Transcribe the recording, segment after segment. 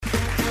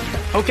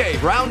Okay,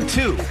 round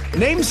two.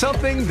 Name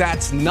something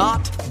that's not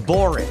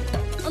boring.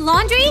 A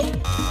laundry?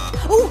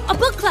 Ooh, a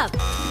book club.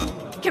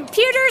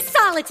 Computer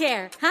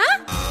solitaire,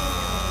 huh?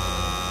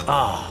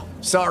 Ah,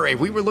 oh, sorry,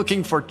 we were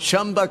looking for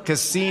Chumba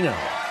Casino.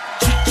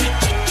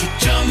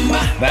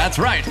 That's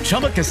right,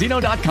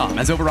 ChumbaCasino.com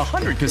has over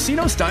 100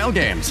 casino-style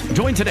games.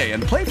 Join today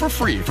and play for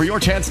free for your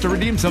chance to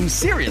redeem some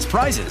serious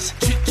prizes.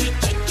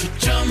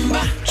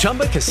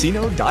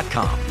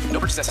 ChumbaCasino.com. No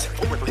purchase necessary.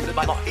 Void where prohibited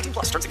by law. 18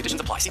 plus. Terms and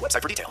conditions apply. See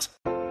website for details.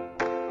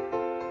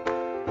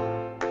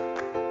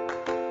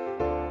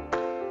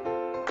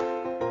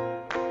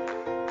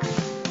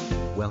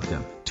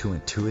 Welcome to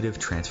Intuitive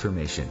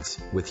Transformations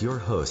with your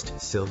host,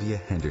 Sylvia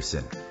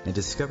Henderson, and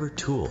discover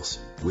tools,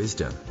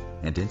 wisdom,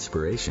 and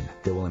inspiration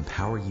that will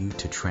empower you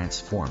to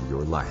transform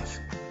your life.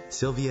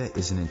 Sylvia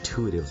is an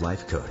intuitive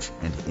life coach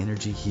and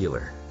energy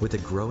healer with a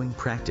growing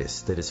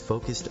practice that is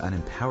focused on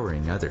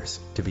empowering others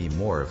to be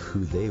more of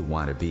who they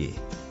want to be.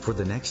 For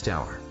the next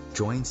hour,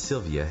 join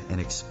Sylvia and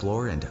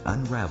explore and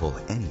unravel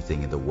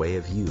anything in the way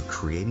of you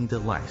creating the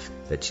life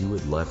that you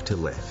would love to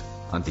live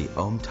on the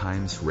Om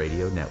Times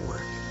Radio Network.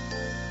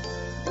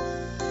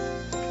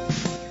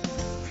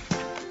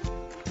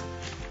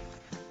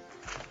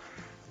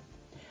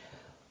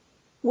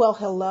 Well,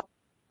 hello.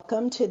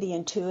 Welcome to the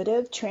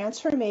Intuitive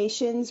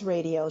Transformations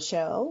radio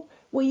show,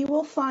 where you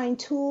will find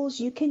tools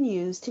you can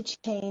use to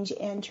change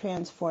and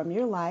transform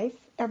your life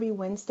every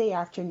Wednesday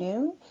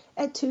afternoon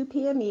at 2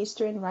 p.m.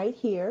 Eastern right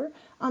here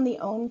on the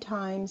Om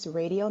Times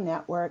Radio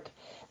Network,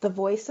 the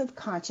voice of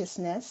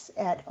consciousness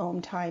at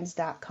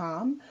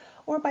omtimes.com,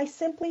 or by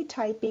simply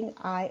typing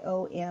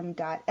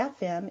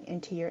iom.fm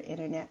into your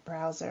internet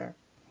browser.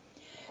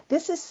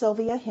 This is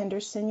Sylvia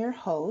Henderson, your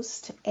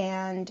host,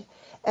 and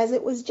as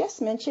it was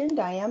just mentioned,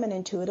 I am an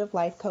intuitive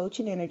life coach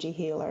and energy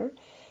healer.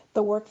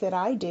 The work that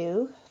I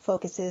do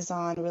focuses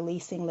on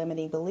releasing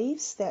limiting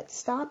beliefs that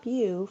stop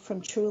you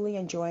from truly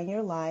enjoying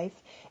your life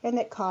and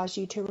that cause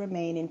you to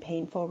remain in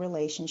painful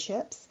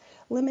relationships,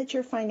 limit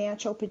your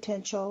financial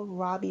potential,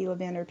 rob you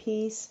of inner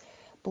peace,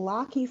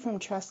 block you from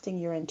trusting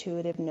your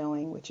intuitive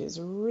knowing, which is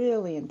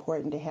really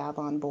important to have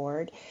on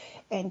board,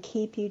 and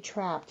keep you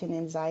trapped in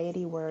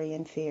anxiety, worry,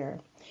 and fear.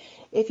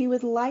 If you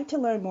would like to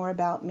learn more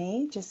about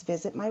me, just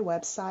visit my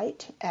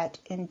website at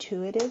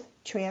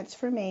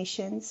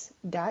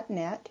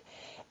intuitivetransformations.net.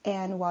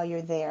 And while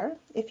you're there,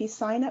 if you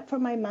sign up for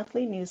my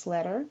monthly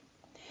newsletter,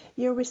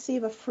 you'll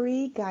receive a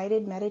free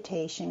guided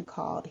meditation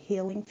called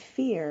Healing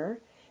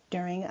Fear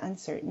During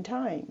Uncertain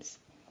Times.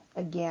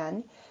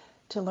 Again,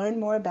 to learn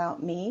more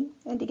about me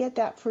and to get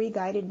that free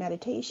guided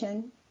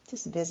meditation,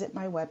 just visit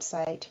my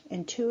website,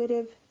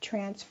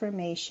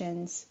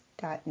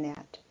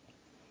 intuitivetransformations.net.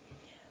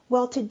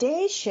 Well,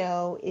 today's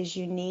show is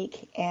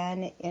unique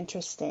and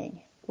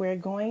interesting. We're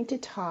going to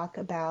talk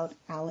about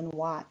Alan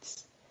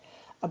Watts,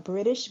 a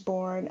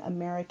British-born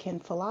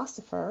American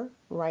philosopher,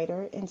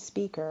 writer, and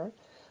speaker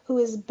who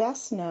is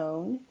best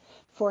known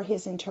for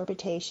his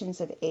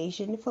interpretations of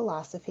Asian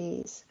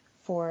philosophies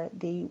for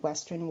the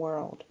Western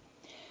world.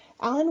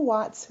 Alan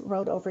Watts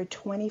wrote over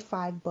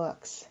 25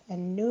 books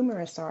and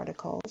numerous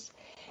articles,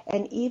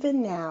 and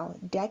even now,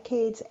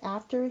 decades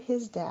after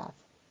his death,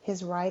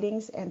 his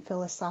writings and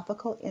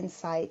philosophical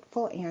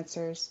insightful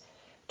answers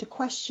to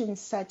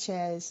questions such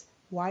as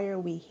why are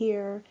we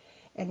here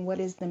and what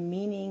is the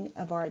meaning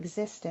of our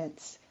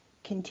existence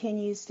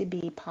continues to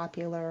be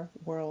popular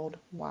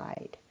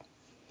worldwide.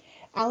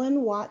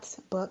 Alan Watts'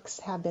 books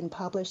have been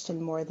published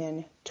in more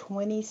than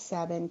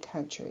 27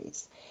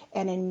 countries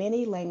and in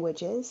many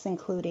languages,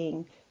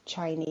 including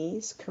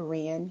Chinese,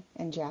 Korean,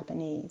 and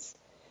Japanese.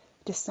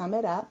 To sum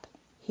it up,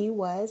 he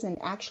was,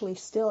 and actually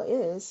still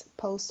is,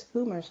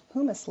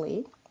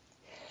 posthumously,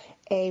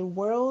 a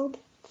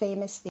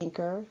world-famous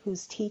thinker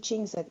whose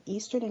teachings of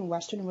Eastern and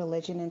Western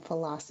religion and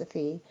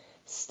philosophy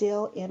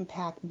still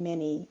impact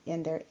many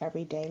in their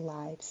everyday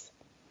lives.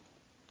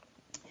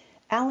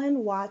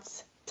 Alan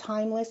Watts'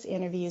 timeless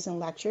interviews and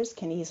lectures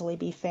can easily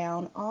be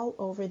found all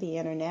over the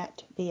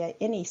internet via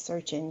any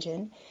search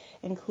engine,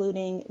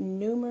 including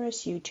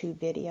numerous YouTube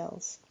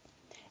videos.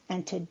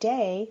 And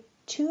today,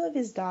 two of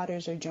his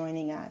daughters are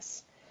joining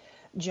us,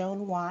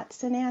 Joan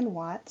Watts and Ann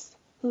Watts,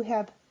 who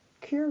have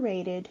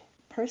curated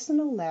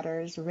personal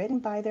letters written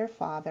by their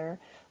father,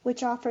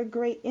 which offer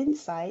great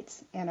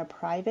insights and a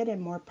private and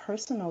more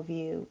personal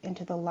view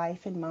into the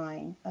life and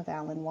mind of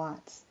Alan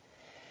Watts.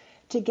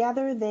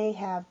 Together, they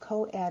have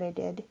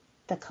co-edited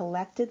The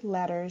Collected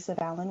Letters of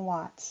Alan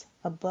Watts,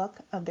 a book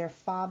of their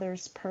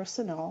father's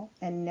personal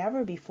and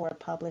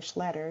never-before-published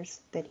letters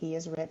that he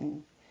has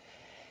written.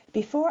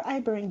 Before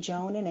I bring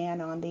Joan and Ann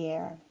on the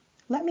air,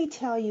 let me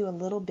tell you a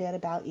little bit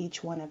about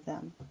each one of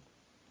them.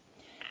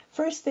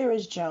 First, there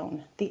is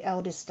Joan, the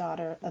eldest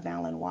daughter of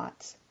Alan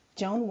Watts.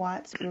 Joan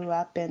Watts grew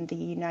up in the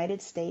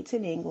United States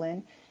and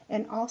England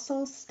and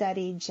also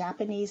studied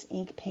Japanese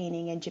ink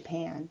painting in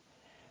Japan.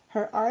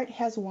 Her art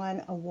has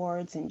won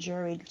awards in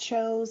juried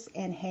shows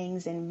and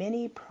hangs in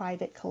many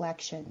private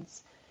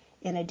collections.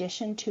 In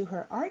addition to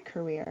her art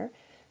career,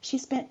 she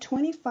spent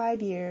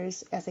 25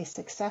 years as a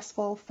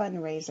successful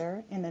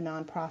fundraiser in the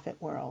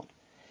nonprofit world.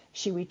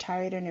 She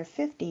retired in her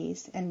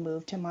 50s and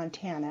moved to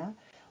Montana,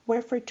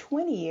 where for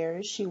 20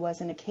 years she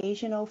was an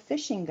occasional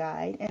fishing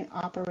guide and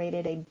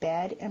operated a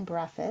bed and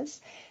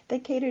breakfast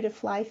that catered to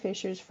fly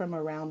fishers from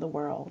around the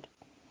world.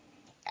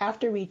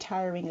 After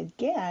retiring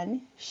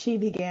again, she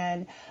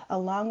began,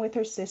 along with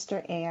her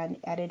sister Anne,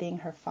 editing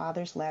her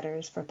father's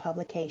letters for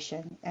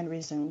publication and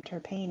resumed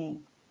her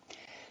painting.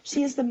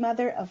 She is the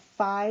mother of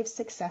 5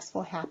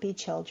 successful, happy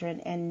children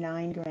and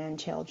 9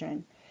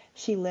 grandchildren.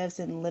 She lives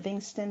in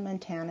Livingston,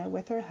 Montana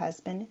with her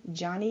husband,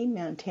 Johnny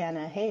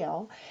Montana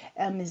Hale,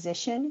 a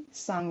musician,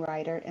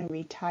 songwriter, and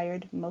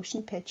retired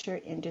motion picture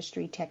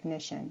industry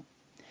technician.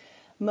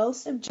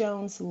 Most of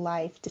Joan's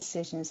life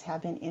decisions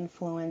have been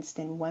influenced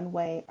in one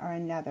way or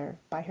another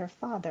by her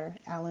father,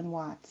 Alan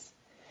Watts.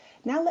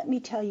 Now let me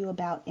tell you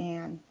about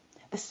Anne,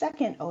 the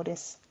second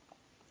oldest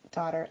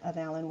daughter of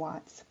Alan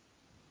Watts.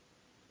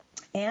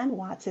 Anne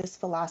Watts's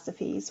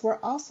philosophies were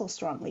also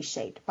strongly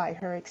shaped by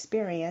her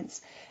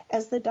experience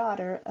as the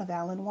daughter of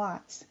Alan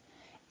Watts.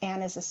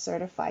 Anne is a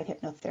certified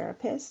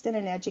hypnotherapist and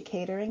an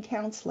educator and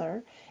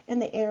counselor in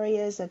the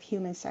areas of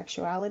human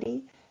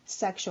sexuality,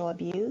 sexual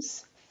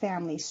abuse,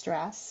 family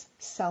stress,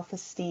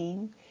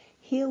 self-esteem,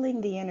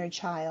 healing the inner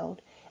child,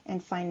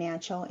 and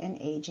financial and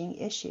aging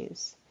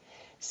issues.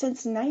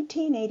 Since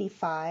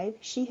 1985,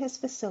 she has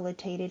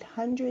facilitated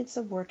hundreds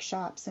of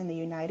workshops in the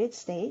United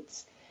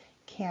States,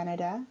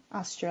 Canada,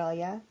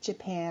 Australia,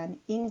 Japan,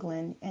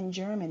 England, and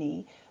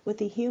Germany with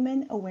the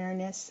Human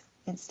Awareness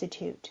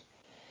Institute,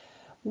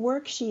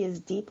 work she is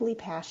deeply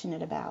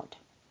passionate about.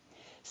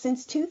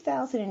 Since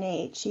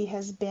 2008, she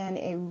has been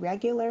a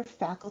regular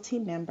faculty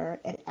member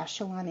at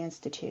Echelon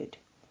Institute.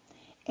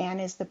 Anne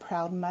is the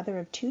proud mother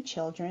of 2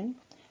 children,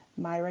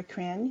 Myra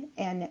Kryn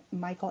and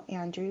Michael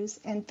Andrews,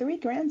 and 3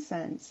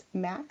 grandsons,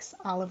 Max,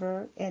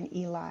 Oliver, and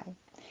Eli.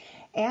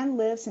 Anne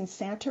lives in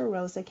Santa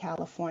Rosa,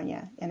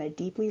 California, in a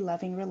deeply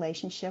loving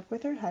relationship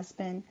with her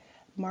husband,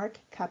 Mark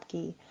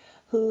Kupke,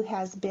 who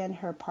has been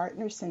her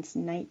partner since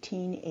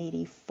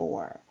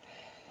 1984.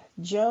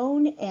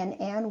 Joan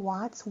and Anne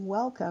Watts,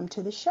 welcome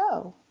to the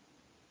show.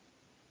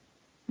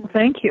 Well,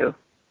 thank you.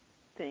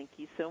 Thank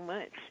you so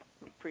much.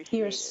 Appreciate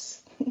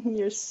it.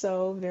 You're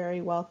so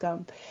very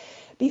welcome.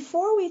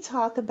 Before we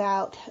talk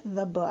about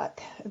the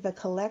book, The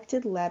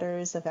Collected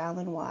Letters of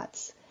Alan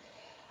Watts,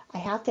 I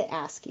have to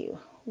ask you,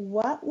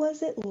 what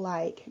was it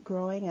like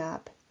growing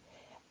up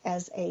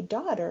as a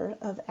daughter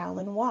of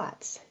Alan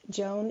Watts?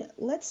 Joan,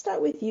 let's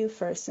start with you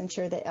first since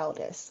you're the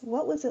eldest.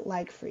 What was it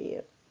like for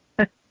you?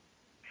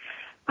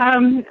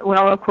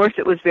 Well, of course,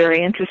 it was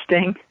very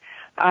interesting.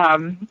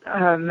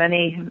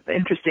 Many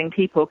interesting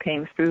people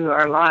came through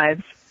our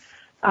lives.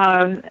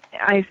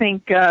 I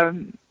think,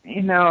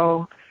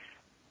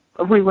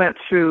 we went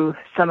through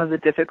some of the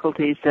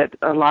difficulties that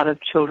a lot of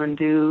children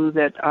do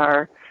that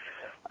are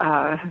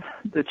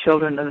the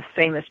children of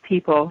famous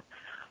people.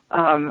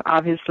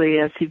 Obviously,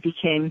 as he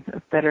became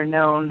better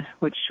known,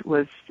 which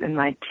was in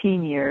my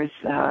teen years,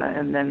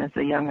 and then as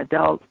a young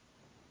adult,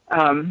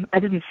 I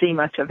didn't see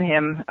much of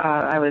him.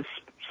 I was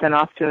sent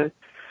off to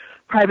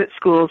private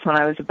schools when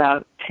I was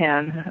about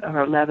 10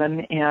 or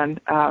 11,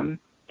 and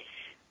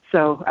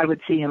so I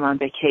would see him on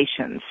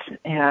vacations,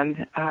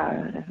 and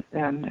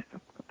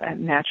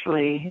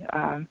naturally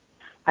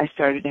I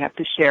started to have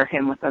to share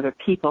him with other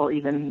people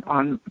even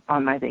on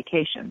my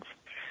vacations.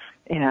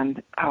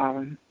 And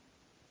I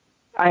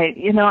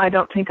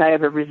don't think I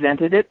ever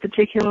resented it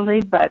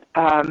particularly, but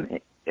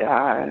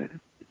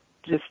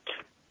just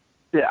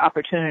the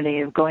opportunity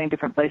of going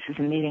different places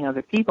and meeting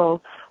other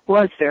people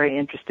was very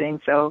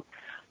interesting. So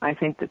I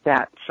think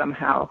that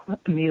somehow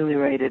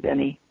ameliorated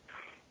any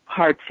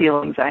hard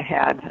feelings I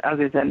had,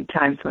 other than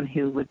times when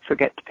he would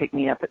forget to pick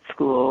me up at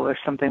school or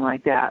something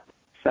like that.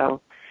 So,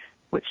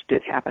 which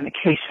did happen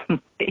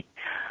occasionally.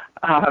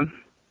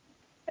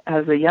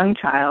 As a young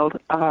child,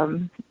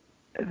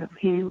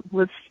 he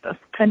was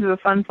kind of a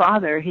fun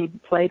father. He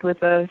played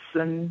with us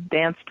and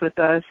danced with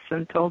us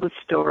and told us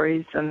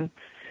stories and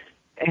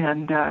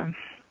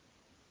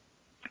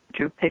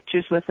drew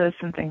pictures with us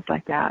and things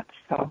like that.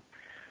 So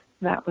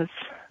that was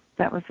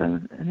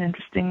an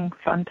interesting,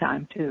 fun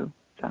time too.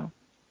 So.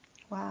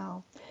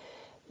 Wow.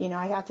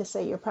 I have to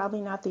say, you're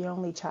probably not the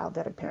only child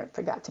that a parent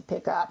forgot to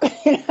pick up.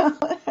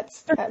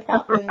 That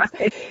happens,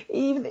 right.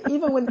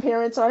 even when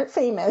parents aren't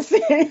famous.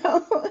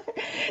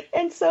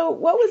 And so,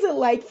 what was it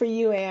like for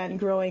you, Anne,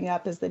 growing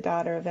up as the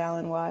daughter of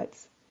Alan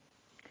Watts?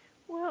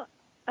 Well,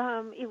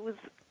 it was,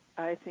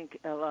 I think,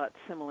 a lot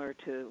similar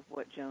to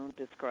what Joan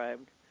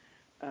described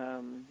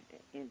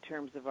in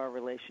terms of our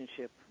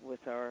relationship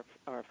with our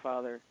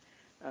father.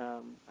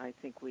 I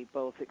think we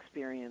both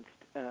experienced.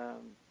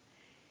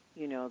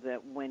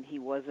 That when he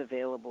was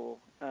available,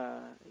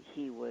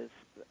 he was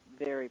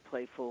very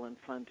playful and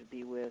fun to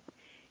be with,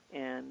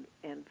 and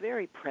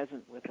very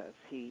present with us.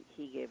 He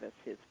gave us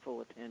his full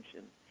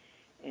attention,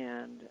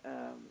 and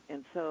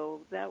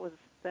so that was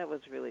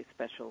really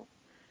special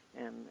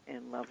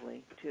and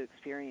lovely to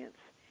experience.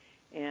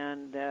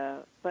 And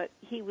but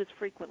he was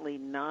frequently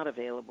not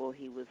available.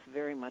 He was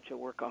very much a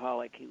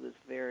workaholic. He was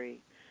very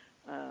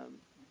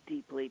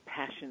deeply really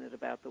passionate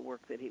about the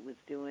work that he was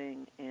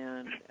doing,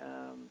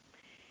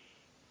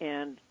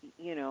 and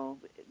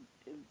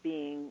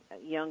being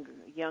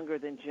younger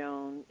than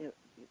Joan.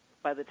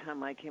 By the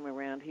time I came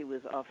around, he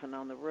was often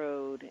on the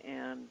road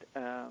and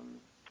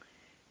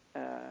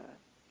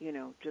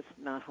just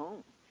not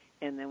home.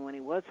 And then when he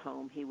was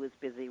home, he was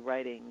busy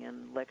writing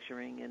and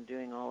lecturing and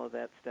doing all of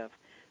that stuff.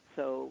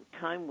 So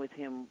time with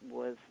him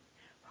was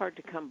hard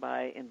to come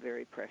by and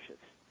very precious,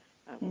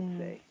 I would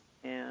say.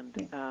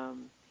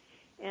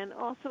 And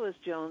also, as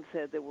Joan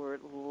said, there were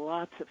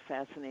lots of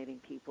fascinating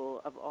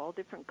people of all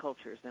different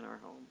cultures in our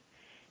home.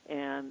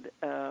 And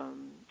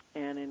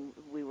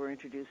we were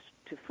introduced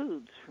to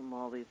foods from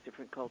all these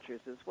different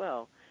cultures as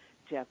well,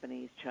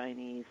 Japanese,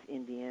 Chinese,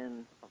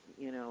 Indian,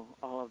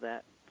 all of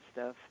that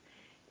stuff.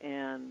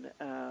 And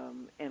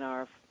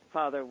our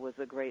father was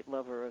a great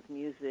lover of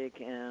music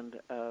and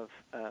of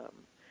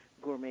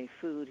gourmet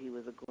food. He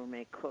was a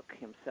gourmet cook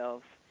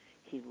himself.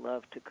 He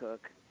loved to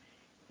cook.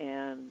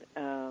 And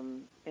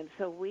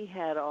so we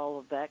had all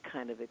of that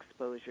kind of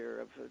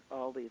exposure of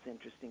all these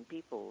interesting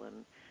people,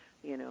 and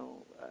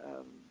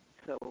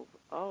so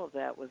all of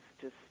that was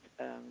just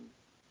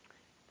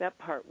that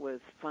part was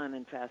fun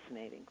and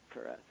fascinating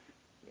for us.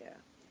 Yeah.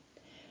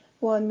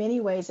 Well, in many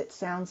ways, it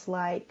sounds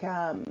like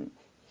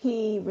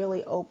he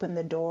really opened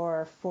the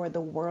door for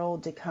the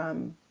world to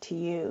come to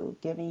you,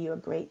 giving you a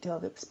great deal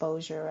of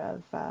exposure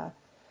of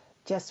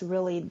just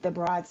really the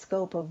broad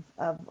scope of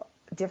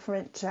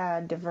different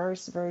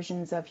diverse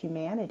versions of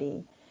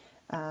humanity.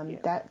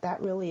 That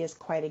really is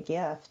quite a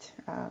gift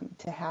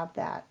to have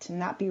that, to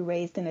not be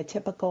raised in a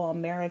typical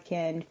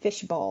American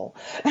fishbowl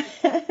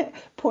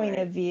point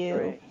of view.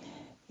 Right.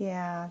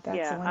 Yeah,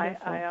 that's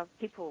wonderful. I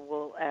people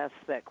will ask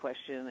that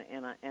question,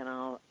 and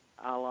I'll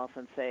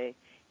often say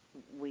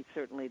we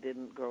certainly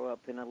didn't grow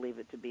up in a Leave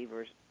It to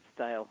Beaver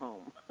style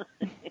home.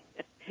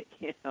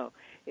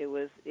 It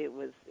was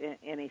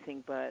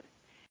anything but.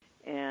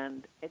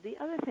 And the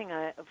other thing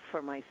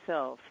for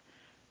myself,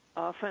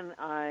 often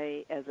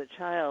as a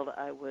child,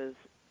 I was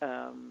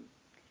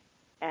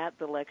at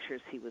the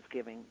lectures he was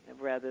giving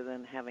rather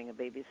than having a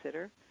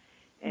babysitter,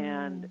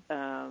 and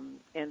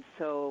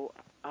so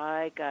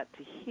I got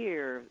to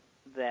hear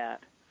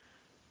that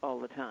all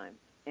the time,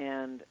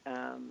 and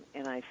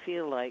I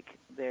feel like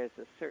there's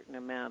a certain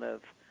amount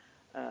of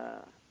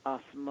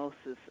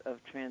osmosis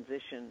of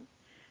transition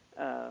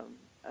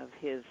of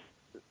his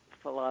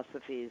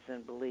philosophies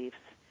and beliefs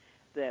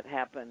that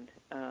happened.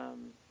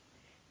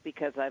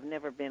 Because I've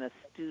never been a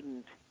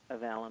student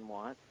of Alan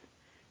Watts,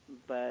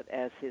 but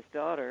as his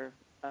daughter,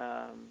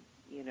 I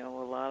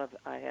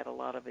had a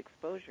lot of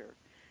exposure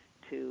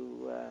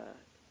to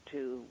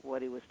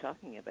what he was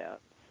talking about.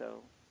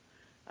 So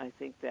I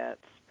think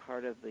that's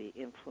part of the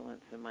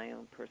influence in my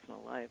own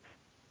personal life.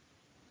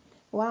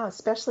 Wow,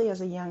 especially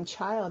as a young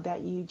child,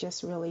 that you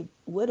just really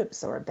would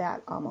absorb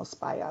that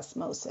almost by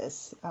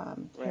osmosis,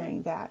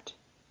 hearing that.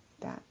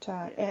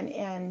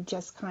 And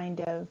just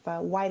kind of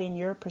widen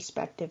your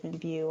perspective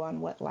and view on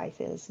what life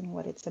is and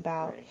what it's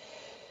about. Right.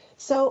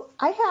 So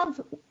I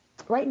have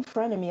right in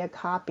front of me a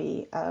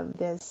copy of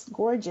this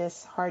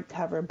gorgeous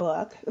hardcover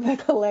book, The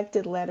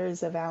Collected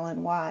Letters of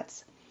Alan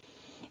Watts.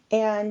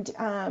 And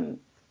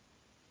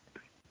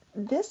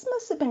this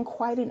must have been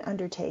quite an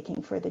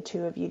undertaking for the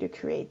two of you to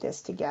create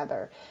this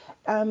together.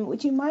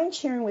 Would you mind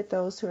sharing with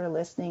those who are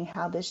listening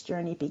how this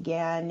journey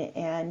began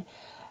and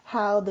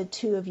how the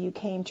two of you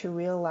came to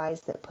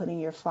realize that putting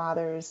your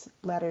father's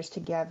letters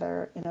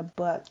together in a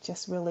book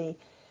just really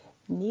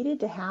needed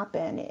to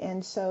happen?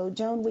 And so,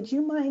 Joan, would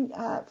you mind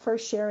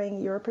first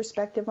sharing your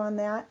perspective on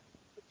that?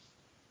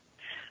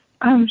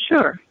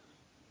 Sure.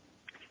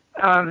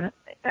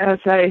 As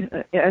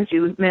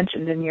you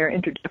mentioned in your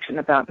introduction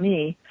about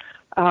me,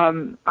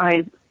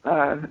 I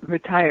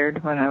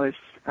retired when I was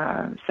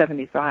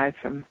 75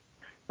 from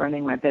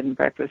running my bed and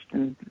breakfast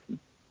and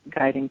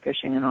guiding,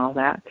 fishing, and all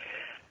that.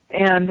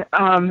 And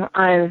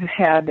I've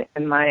had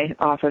in my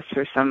office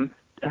for some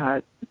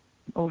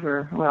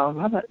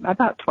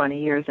about 20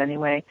 years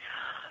anyway,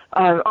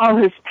 all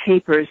his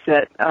papers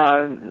that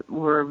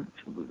were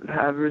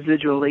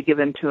residually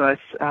given to us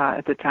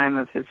at the time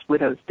of his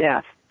widow's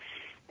death.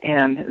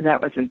 And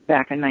that was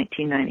back in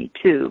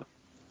 1992.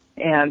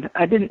 And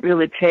I didn't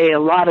really pay a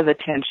lot of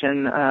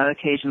attention.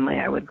 Occasionally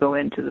I would go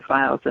into the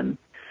files and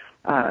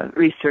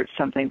research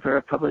something for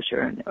a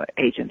publisher, an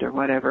agent, or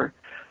whatever.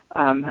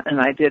 And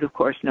I did, of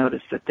course,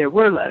 notice that there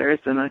were letters,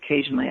 and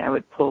occasionally I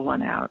would pull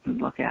one out and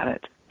look at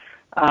it,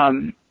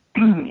 and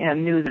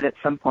knew that at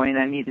some point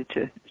I needed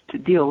to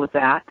deal with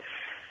that.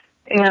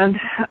 And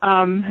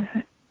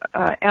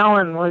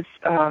Alan was,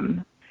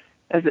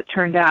 as it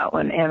turned out,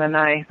 when Ann and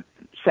I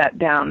sat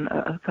down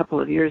a couple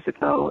of years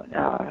ago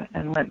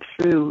and went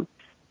through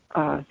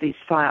these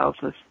files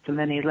with the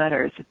many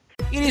letters.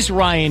 It is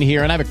Ryan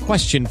here, and I have a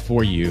question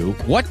for you.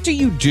 What do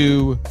you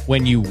do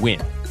when you win?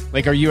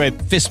 Like, are you a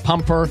fist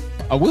pumper,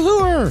 a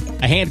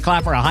woohooer, a hand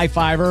clapper, a high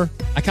fiver?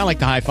 I kind of like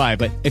the high five,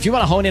 but if you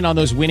want to hone in on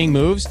those winning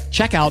moves,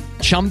 check out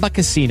Chumba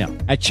Casino.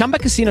 At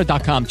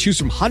ChumbaCasino.com, choose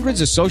from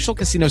hundreds of social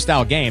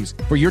casino-style games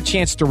for your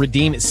chance to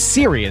redeem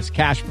serious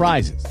cash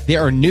prizes.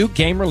 There are new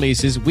game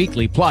releases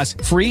weekly, plus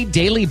free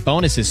daily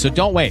bonuses. So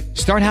don't wait.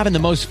 Start having the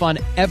most fun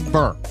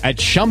ever at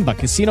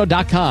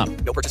ChumbaCasino.com.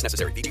 No purchase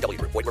necessary. VGW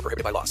Group. Void where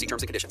prohibited by law. See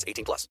terms and conditions.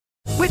 18+.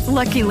 With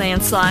Lucky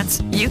Land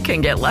Slots, you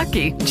can get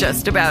lucky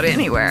just about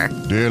anywhere.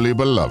 Dearly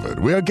beloved,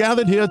 we are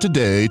gathered here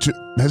today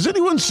to... Has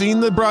anyone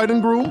seen the bride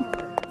and groom?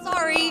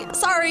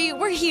 Sorry,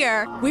 we're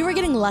here. We were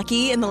getting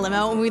lucky in the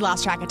limo and we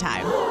lost track of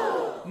time.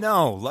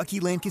 No, Lucky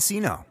Land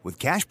Casino, with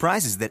cash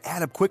prizes that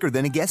add up quicker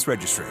than a guest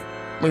registry.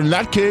 In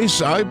that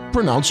case, I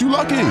pronounce you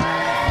lucky.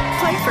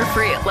 Play for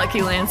free at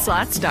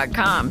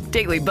LuckyLandSlots.com.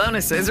 Daily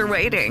bonuses are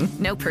waiting.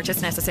 No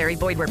purchase necessary.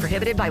 Void where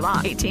prohibited by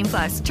law.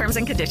 18+. Terms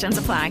and conditions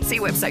apply. See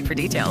website for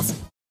details.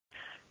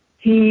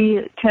 He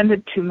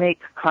tended to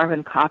make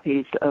carbon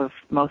copies of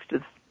most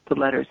of the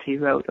letters he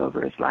wrote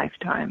over his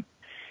lifetime.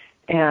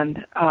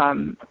 And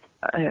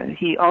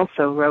he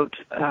also wrote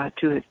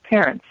to his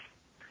parents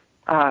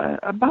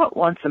about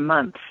once a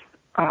month.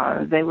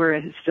 They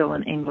were still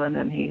in England,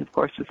 and he, of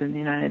course, was in the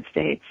United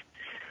States.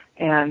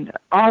 And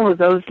all of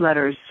those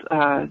letters,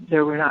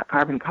 there were not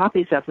carbon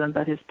copies of them,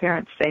 but his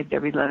parents saved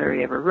every letter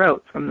he ever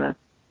wrote from the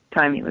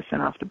time he was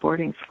sent off to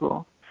boarding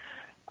school.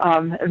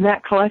 And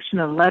that collection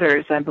of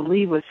letters, I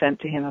believe, was sent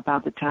to him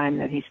about the time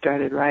that he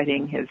started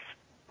writing his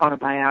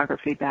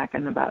autobiography back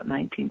in about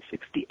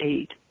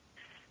 1968.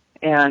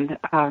 And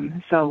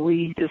so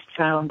we just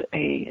found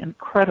an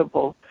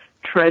incredible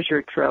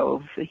treasure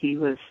trove. He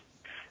was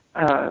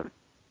a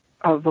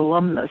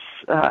voluminous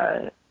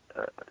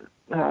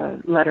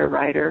letter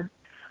writer,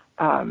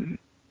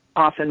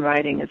 often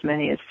writing as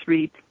many as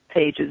 3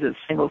 pages of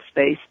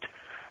single-spaced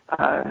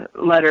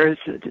letters,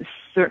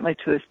 certainly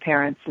to his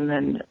parents and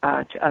then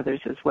to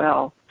others as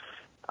well.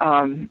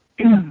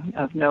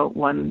 Of note,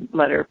 one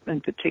letter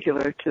in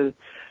particular to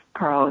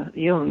Carl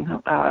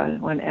Jung,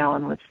 when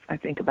Alan was, I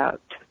think,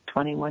 about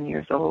 21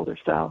 years old or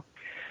so,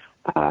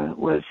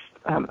 was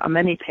a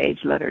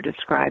many-page letter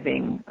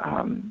describing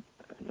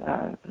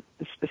a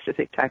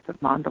specific type of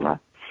mandala.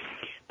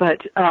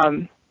 But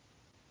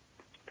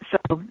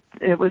so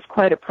it was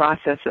quite a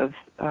process of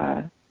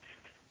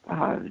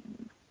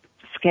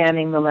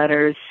scanning the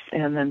letters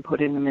and then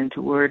putting them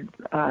into Word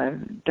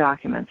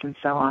documents and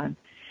so on.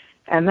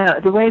 And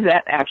the way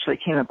that actually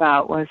came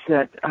about was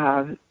that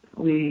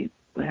we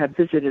had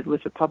visited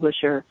with a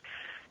publisher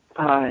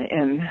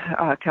in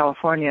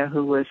California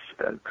who was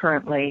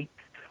currently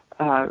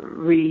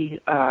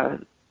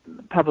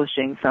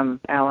republishing some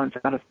Alan's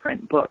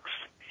out-of-print books.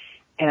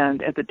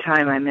 And at the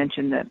time I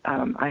mentioned that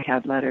I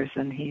had letters,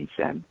 and he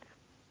said,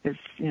 his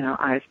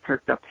eyes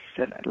perked up.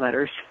 He said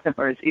letters,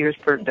 or his ears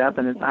perked up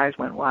and his eyes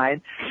went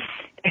wide.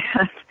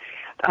 And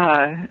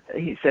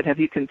he said, have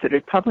you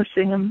considered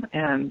publishing them?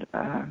 And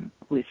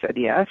we said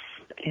yes.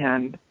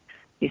 And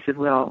he said,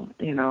 well,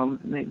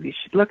 maybe you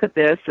should look at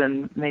this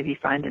and maybe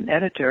find an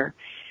editor.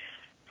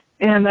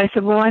 And I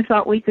said, well, I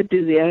thought we could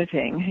do the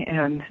editing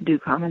and do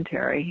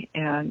commentary.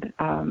 And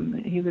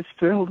he was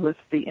thrilled with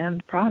the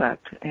end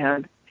product.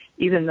 And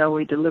even though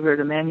we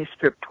delivered a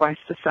manuscript twice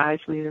the size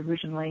we had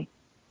originally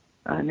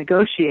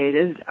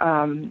negotiated,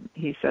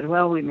 he said,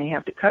 well, we may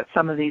have to cut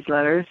some of these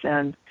letters.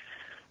 And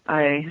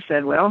I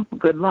said, well,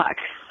 good luck.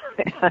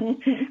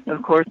 And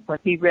of course, when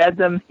he read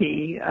them,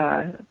 he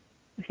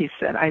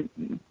said, I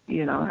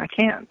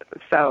can't.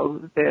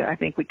 So I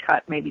think we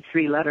cut maybe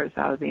 3 letters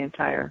out of the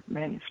entire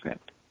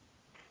manuscript.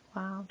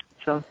 Wow.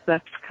 So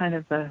that's kind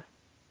of it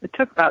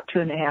took about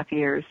 2.5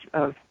 years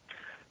of,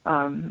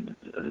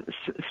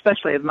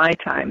 especially of my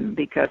time,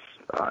 because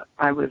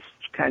I was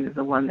kind of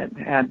the one that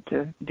had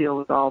to deal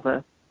with all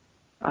the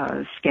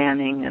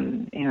scanning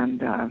and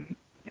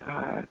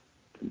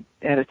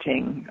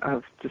editing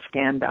of the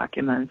scanned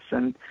documents,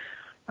 and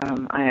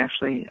I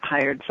actually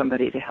hired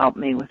somebody to help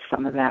me with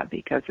some of that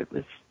because it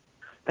was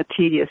a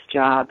tedious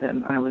job,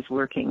 and I was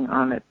working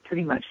on it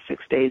pretty much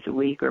 6 days a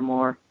week or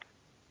more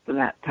for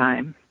that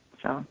time.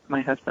 So my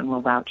husband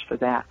will vouch for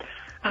that.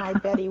 I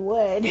bet he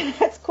would.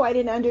 That's quite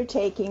an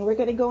undertaking. We're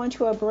going to go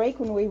into a break.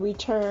 When we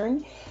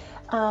return,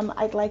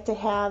 I'd like to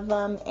have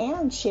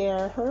Anne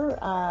share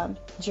her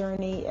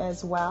journey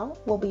as well.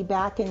 We'll be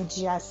back in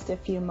just a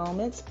few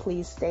moments.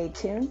 Please stay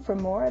tuned for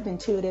more of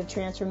Intuitive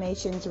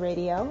Transformations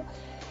Radio.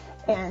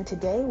 And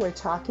today we're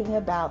talking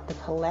about the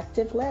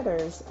collective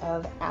letters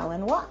of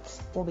Alan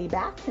Watts. We'll be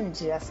back in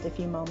just a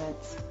few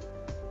moments.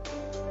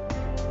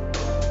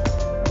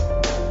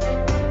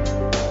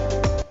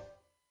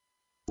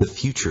 The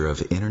future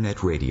of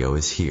Internet radio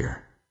is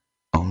here.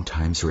 Om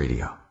Times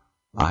Radio,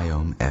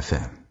 IOM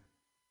FM.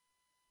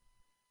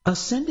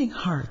 Ascending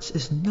Hearts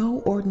is no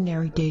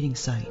ordinary dating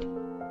site,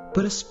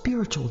 but a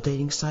spiritual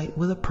dating site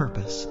with a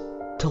purpose,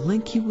 to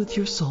link you with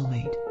your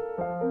soulmate.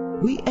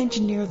 We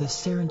engineer the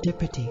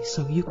serendipity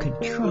so you can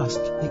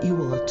trust that you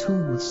will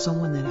attune with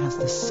someone that has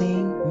the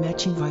same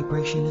matching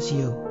vibration as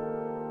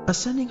you.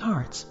 Ascending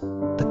Hearts,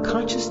 the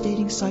conscious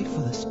dating site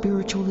for the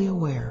spiritually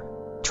aware.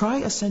 Try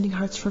Ascending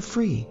Hearts for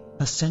free.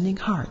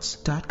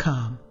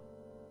 AscendingHearts.com.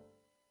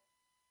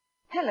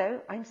 Hello,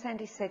 I'm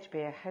Sandy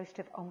Sedgbeer, host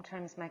of Om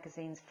Times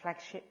Magazine's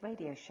flagship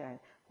radio show,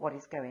 What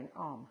is Going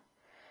On?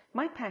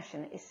 My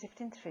passion is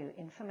sifting through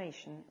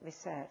information,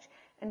 research,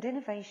 and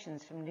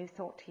innovations from new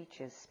thought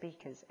teachers,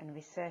 speakers, and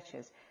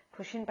researchers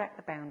pushing back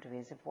the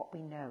boundaries of what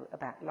we know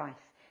about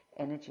life,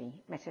 energy,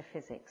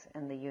 metaphysics,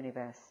 and the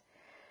universe.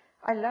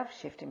 I love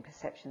shifting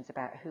perceptions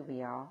about who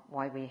we are,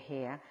 why we're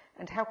here,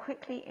 and how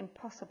quickly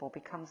impossible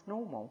becomes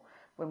normal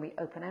when we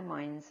open our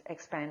minds,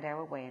 expand our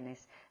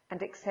awareness,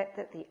 and accept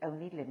that the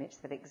only limits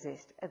that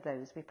exist are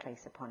those we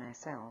place upon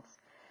ourselves.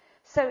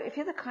 So if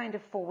you're the kind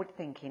of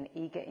forward-thinking,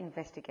 eager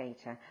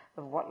investigator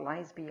of what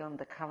lies beyond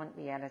the current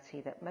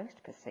reality that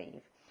most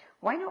perceive,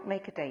 why not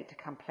make a date to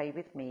come play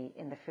with me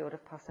in the field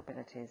of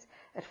possibilities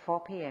at 4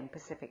 p.m.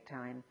 Pacific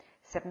Time,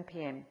 7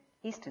 p.m.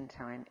 Eastern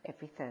Time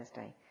every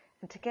Thursday,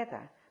 and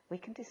together we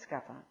can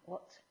discover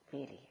what's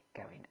really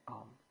going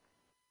on.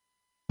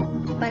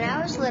 When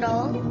I was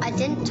little, I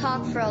didn't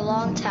talk for a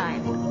long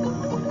time.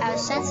 I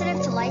was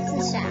sensitive to lights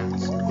and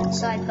sounds,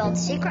 so I built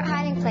secret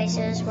hiding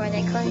places where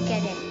they couldn't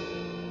get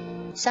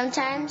in.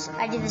 Sometimes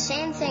I did the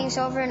same things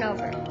over and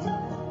over,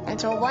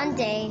 until one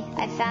day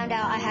I found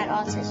out I had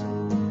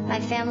autism. My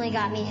family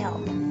got me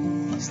help.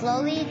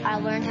 Slowly, I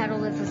learned how to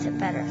live with it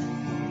better.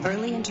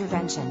 Early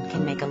intervention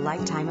can make a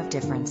lifetime of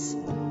difference.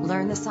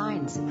 Learn the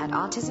signs at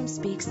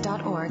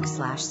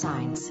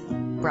autismspeaks.org/signs.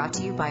 Brought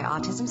to you by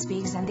Autism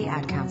Speaks and the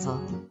Ad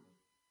Council.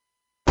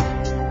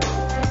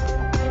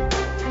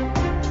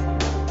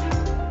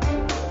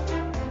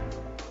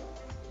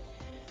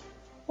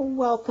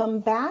 Welcome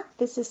back.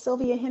 This is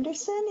Sylvia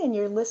Henderson, and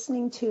you're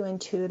listening to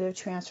Intuitive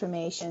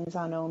Transformations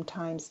on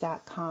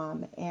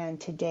OhmTimes.com. And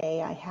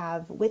today I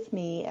have with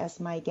me as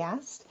my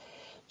guest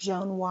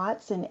Joan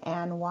Watts and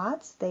Ann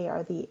Watts. They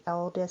are the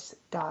eldest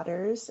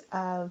daughters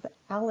of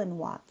Alan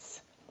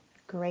Watts,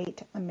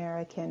 great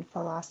American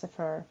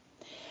philosopher.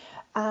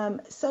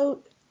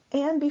 So,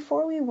 Ann,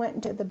 before we went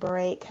into the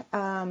break,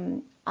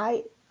 I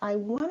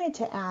wanted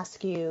to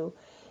ask you,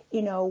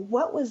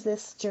 what was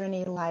this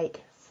journey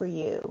like for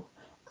you?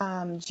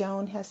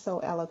 Joan has so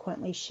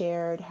eloquently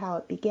shared how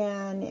it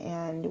began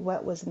and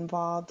what was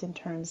involved in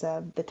terms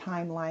of the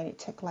timeline. It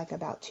took like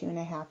about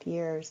 2.5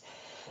 years.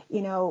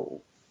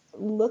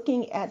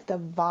 Looking at the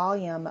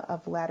volume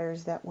of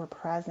letters that were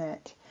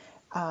present,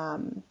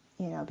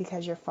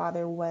 because your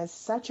father was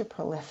such a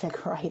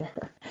prolific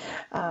writer,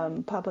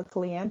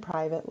 publicly and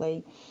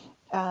privately.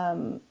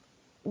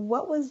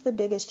 What was the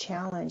biggest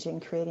challenge in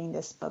creating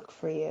this book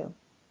for you?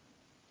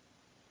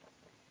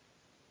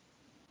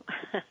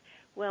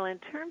 Well, in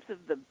terms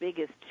of the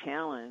biggest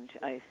challenge,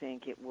 I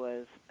think it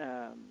was,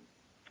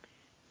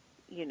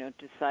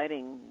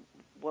 deciding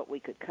what we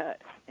could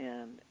cut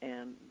and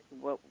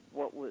what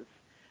was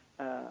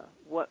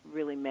what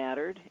really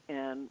mattered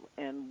and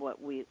what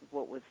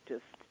was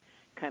just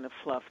kind of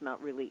fluff,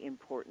 not really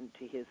important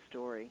to his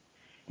story,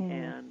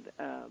 and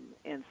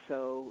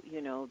so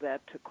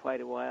that took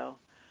quite a while,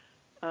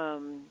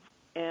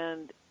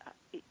 and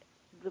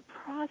the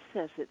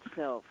process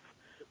itself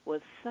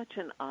was such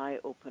an eye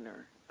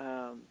opener.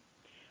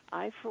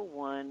 I, for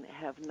one,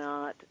 have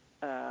not,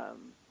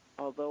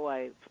 although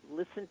I've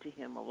listened to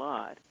him a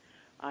lot,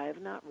 I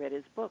have not read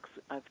his books.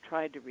 I've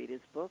tried to read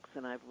his books,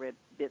 and I've read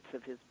bits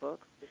of his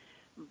books,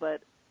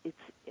 but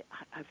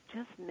I've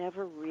just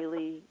never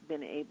really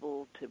been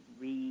able to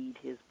read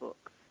his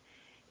books.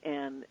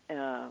 And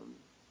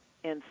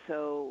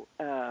so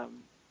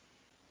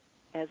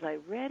as I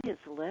read his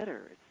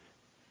letters,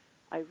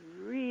 I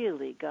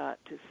really got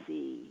to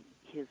see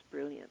his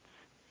brilliance.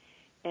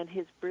 And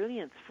his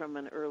brilliance from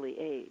an early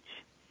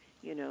age.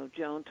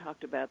 Joan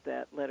talked about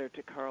that letter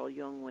to Carl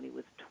Jung when he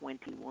was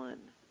 21.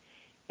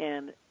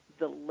 And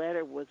the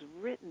letter was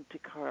written to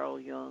Carl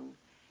Jung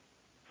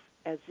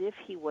as if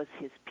he was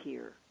his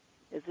peer,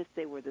 as if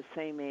they were the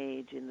same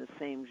age, in the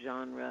same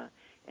genre,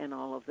 and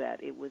all of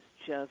that. It was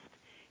just,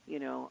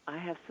 I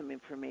have some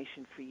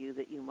information for you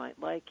that you might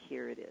like.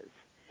 Here it is.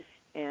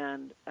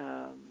 And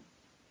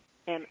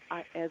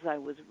as I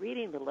was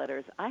reading the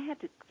letters, I had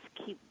to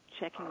keep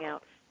checking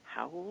out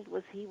how old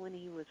was he when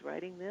he was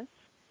writing this,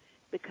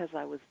 because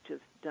I was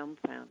just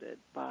dumbfounded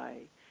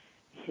by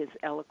his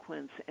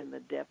eloquence and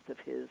the depth of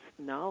his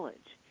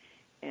knowledge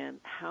and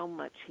how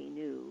much he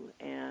knew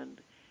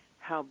and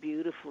how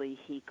beautifully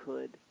he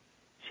could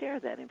share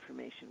that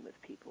information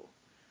with people.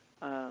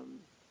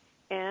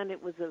 And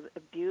it was a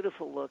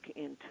beautiful look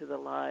into the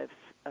lives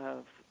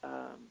of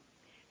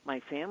my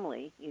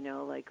family,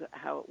 like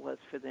how it was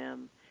for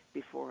them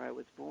before I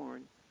was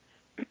born.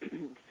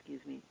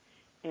 Excuse me.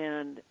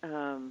 And,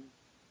 and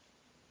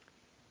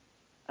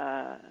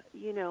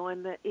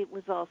it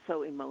was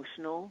also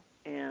emotional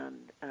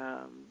and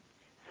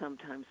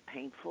sometimes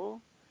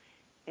painful.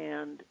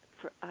 And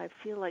I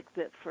feel like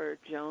that for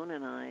Joan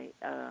and I,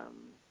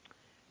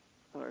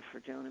 or for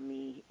Joan and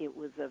me, it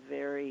was a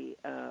very,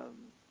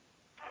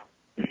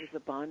 it was a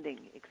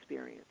bonding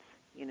experience.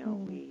 You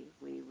know, we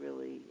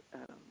really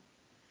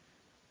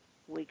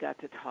we got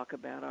to talk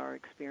about our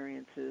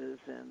experiences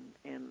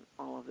and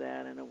all of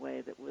that in a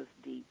way that was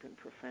deep and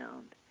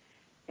profound,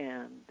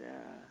 and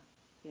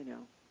you know,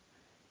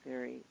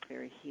 very,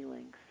 very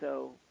healing.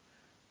 So,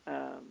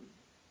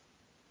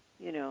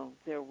 you know,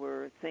 there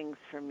were things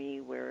for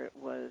me where it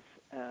was,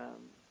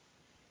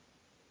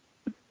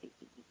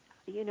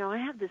 you know, I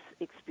have this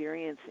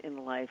experience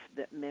in life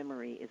that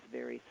memory is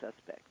very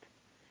suspect,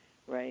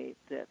 right?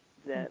 That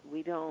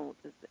we don't,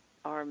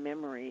 our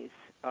memories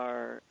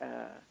are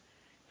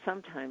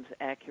sometimes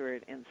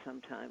accurate and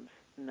sometimes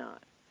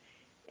not.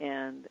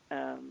 And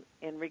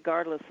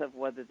regardless of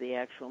whether the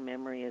actual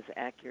memory is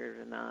accurate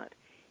or not,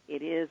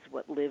 it is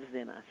what lives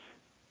in us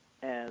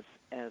as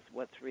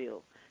what's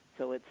real.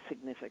 So it's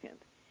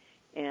significant.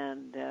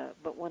 And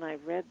but when I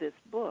read this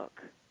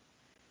book,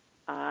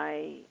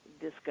 I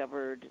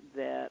discovered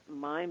that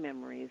my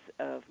memories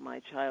of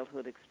my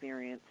childhood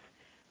experience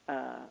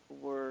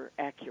were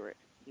accurate.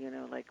 You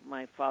know, like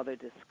my father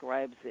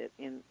describes it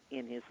in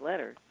his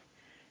letters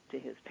to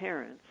his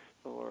parents,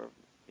 or,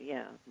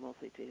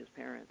 mostly to his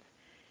parents,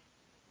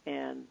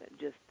 and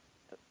just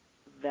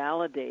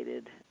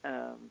validated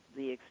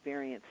the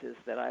experiences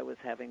that I was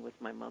having with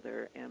my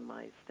mother and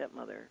my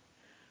stepmother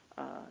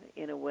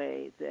in a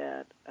way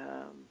that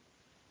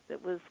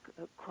that was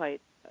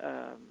quite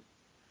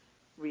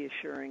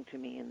reassuring to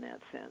me in that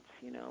sense.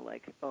 You know,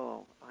 like,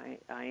 oh,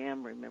 I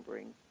am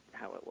remembering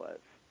how it was,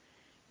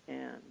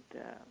 and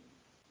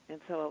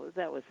so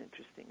that was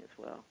interesting as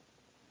well.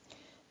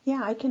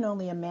 Yeah, I can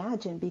only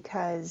imagine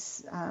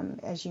because,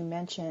 as you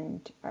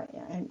mentioned,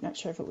 I'm not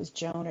sure if it was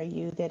Joan or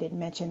you that had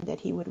mentioned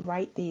that he would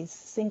write these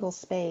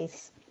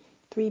single-space,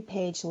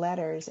 3-page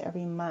letters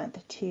every month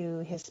to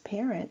his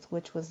parents,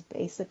 which was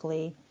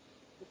basically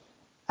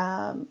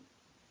him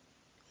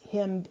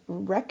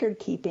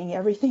record-keeping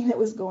everything that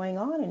was going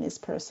on in his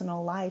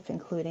personal life,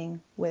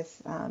 including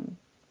with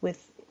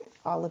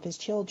all of his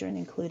children,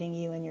 including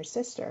you and your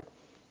sister.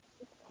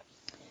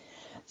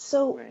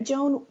 So, right.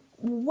 Joan,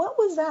 what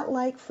was that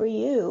like for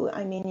you?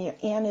 I mean,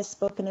 Anne has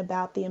spoken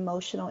about the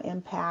emotional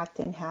impact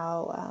and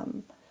how,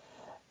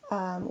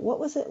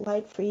 what was it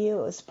like for you?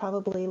 It was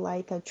probably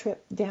like a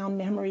trip down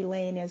memory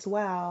lane as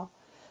well.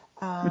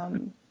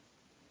 Would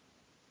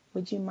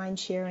you mind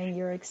sharing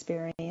your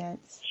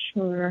experience?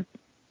 Sure.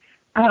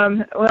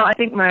 Well, I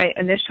think my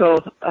initial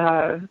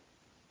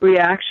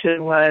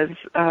reaction was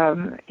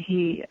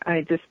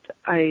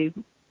I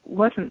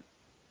wasn't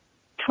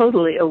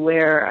totally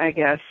aware, I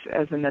guess,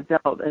 as an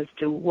adult as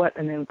to what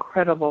an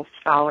incredible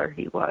scholar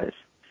he was.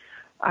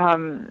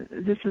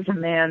 This is a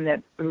man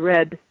that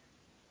read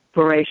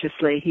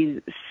voraciously.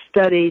 He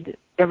studied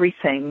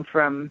everything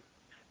from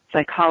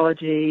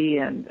psychology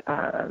and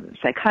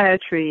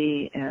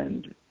psychiatry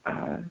and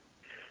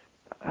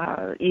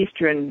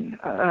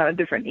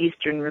different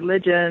Eastern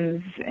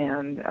religions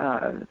and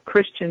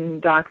Christian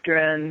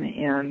doctrine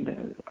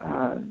and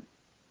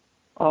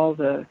all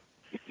the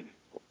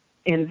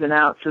ins and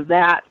outs of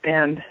that,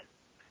 and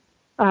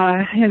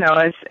you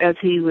know, as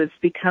he was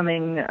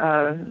becoming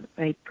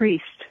a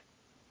priest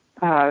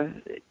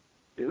in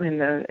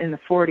the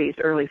 40s,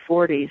 early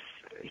 40s,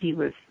 he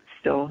was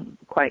still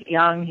quite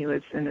young. He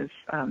was in his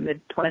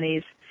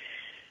mid-20s,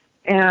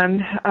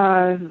 and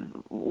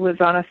was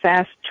on a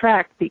fast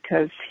track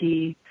because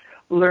he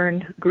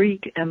learned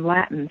Greek and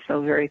Latin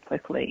so very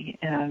quickly,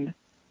 and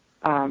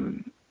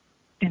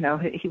you know,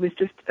 he was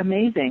just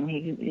amazing.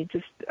 He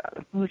just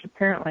was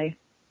apparently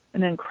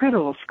an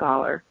incredible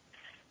scholar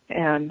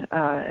and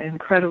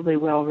incredibly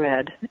well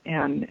read,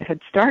 and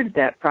had started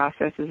that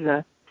process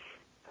as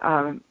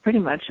pretty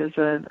much as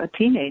a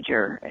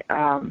teenager,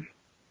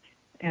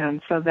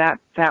 and so that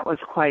was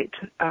quite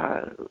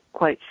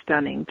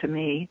stunning to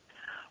me.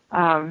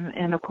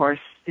 And of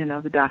course, you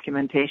know, the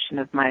documentation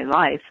of my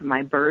life,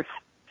 my birth,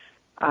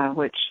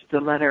 which the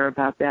letter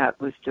about that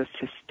was just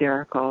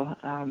hysterical.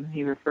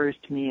 He refers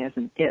to me as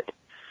an it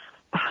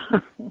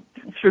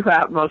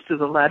throughout most of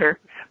the letter,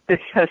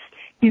 because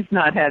he's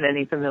not had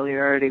any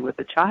familiarity with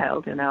a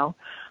child, you know.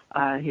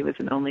 He was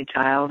an only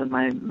child, and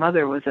my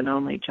mother was an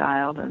only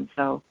child, and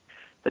so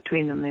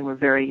between them they were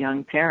very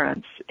young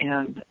parents,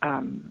 and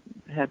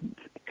had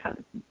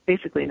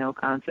basically no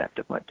concept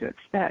of what to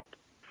expect.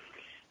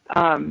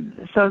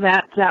 So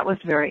that was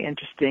very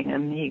interesting,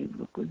 and he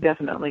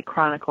definitely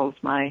chronicles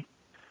my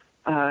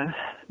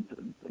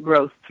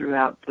growth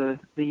throughout the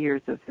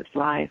years of his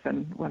life,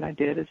 and what I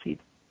did as he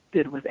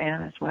did with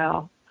Anne as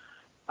well.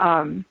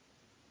 And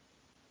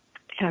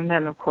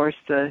then, of course,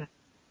 the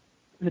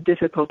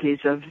difficulties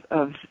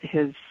of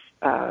his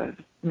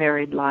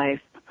married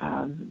life,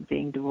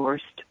 being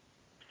divorced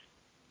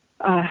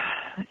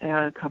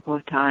a couple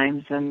of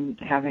times, and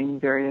having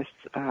various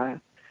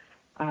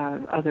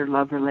other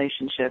love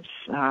relationships,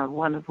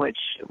 one of which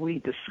we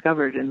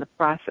discovered in the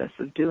process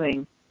of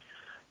doing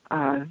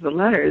the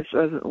letters,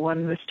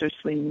 one Mr.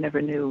 Sweeney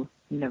never knew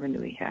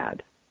he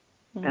had.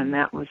 And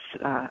that was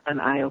an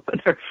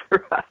eye-opener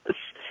for us.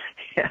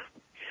 Yeah.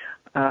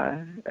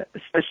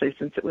 especially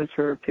since it was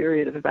for a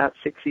period of about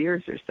 6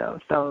 years or so.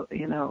 So,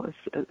 it was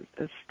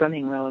a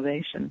stunning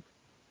revelation.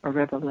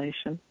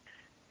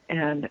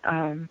 And,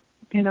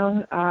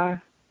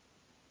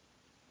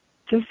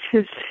 just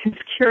his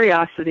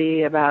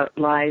curiosity about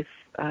life,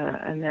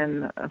 and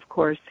then, of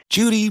course...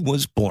 Judy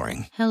was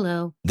boring.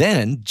 Hello.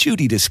 Then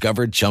Judy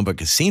discovered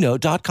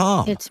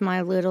ChumbaCasino.com. It's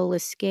my little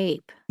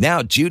escape.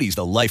 Now Judy's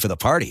the life of the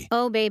party.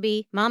 Oh,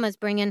 baby, mama's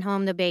bringing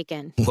home the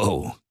bacon.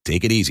 Whoa,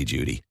 take it easy,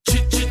 Judy.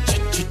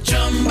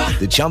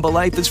 The Chumba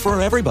life is for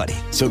everybody.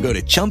 So go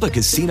to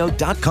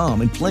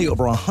ChumbaCasino.com and play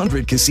over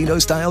 100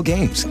 casino-style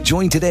games.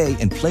 Join today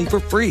and play for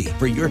free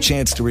for your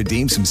chance to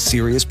redeem some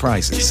serious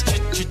prizes.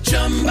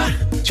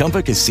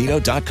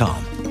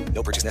 ChumbaCasino.com.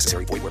 No purchase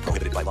necessary. Void where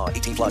prohibited by law.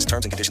 18 plus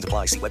terms and conditions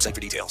apply. See website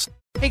for details.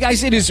 Hey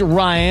guys, it is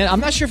Ryan.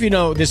 I'm not sure if you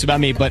know this about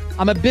me, but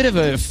I'm a bit of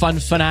a fun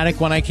fanatic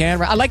when I can.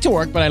 I like to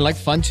work, but I like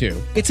fun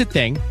too. It's a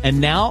thing.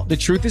 And now the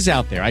truth is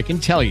out there. I can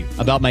tell you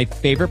about my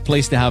favorite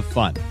place to have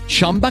fun.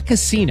 Chumba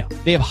Casino.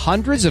 They have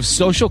hundreds of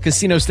social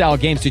casino style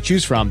games to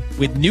choose from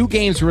with new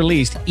games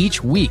released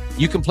each week.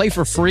 You can play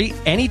for free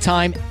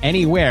anytime,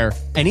 anywhere.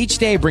 And each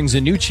day brings a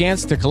new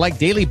chance to collect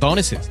daily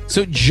bonuses.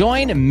 So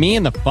join me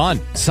in the fun.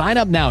 Sign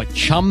up now at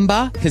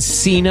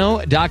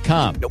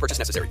ChumbaCasino.com. No purchase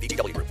necessary.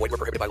 VGW. Void where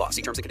prohibited by law.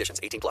 See terms and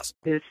conditions. 18 plus.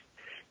 His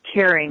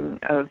caring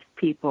of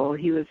people.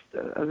 He was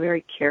a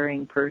very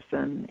caring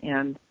person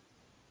and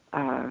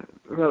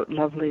wrote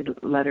lovely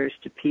letters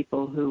to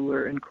people who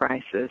were in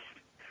crisis.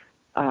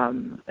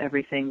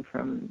 Everything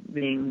from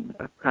being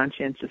a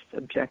conscientious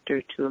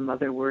objector to a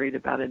mother worried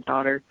about a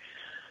daughter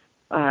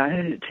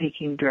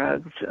taking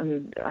drugs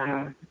and,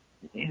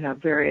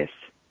 various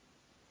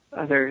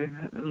other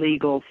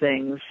legal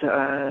things,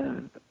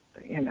 and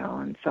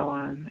so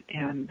on.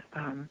 And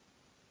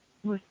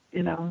it was,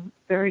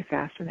 very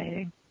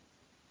fascinating.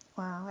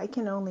 Wow, I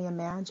can only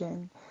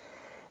imagine.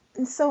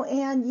 And so,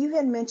 Anne, you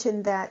had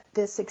mentioned that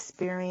this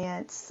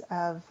experience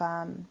of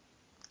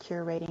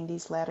curating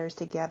these letters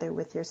together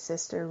with your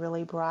sister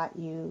really brought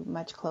you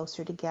much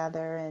closer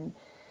together, and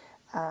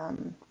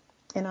on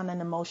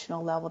an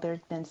emotional level,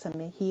 there's been some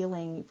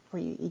healing for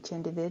you each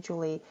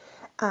individually.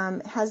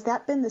 Has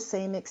that been the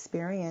same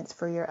experience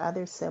for your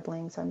other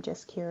siblings? I'm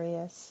just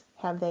curious.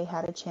 Have they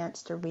had a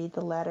chance to read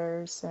the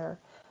letters, or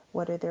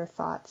what are their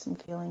thoughts and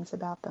feelings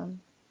about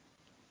them?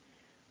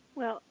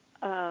 Well,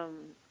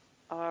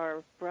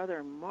 our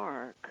brother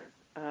Mark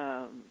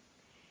has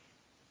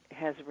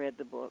read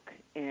the book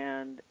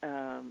and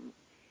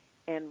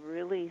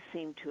really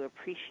seemed to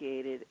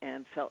appreciate it,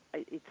 and felt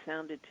it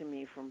sounded to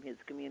me from his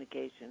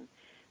communication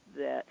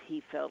that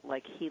he felt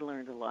like he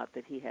learned a lot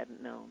that he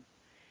hadn't known,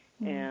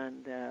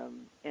 and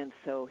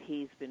so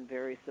he's been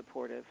very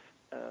supportive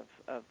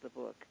of the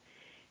book.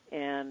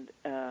 And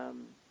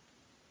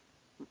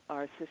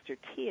our sister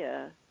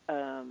Tia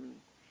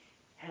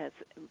has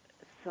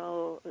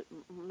so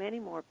many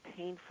more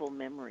painful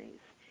memories,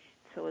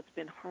 so it's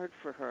been hard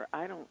for her.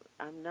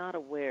 I'm not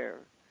aware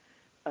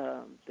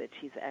that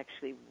she's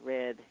actually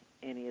read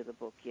any of the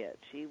book yet.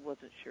 She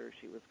wasn't sure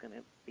she was going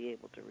to be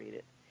able to read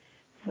it,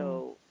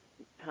 so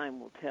time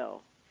will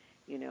tell.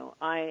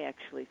 I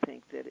actually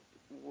think that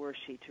were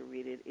she to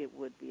read it, it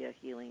would be a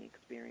healing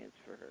experience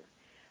for her.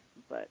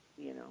 But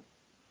she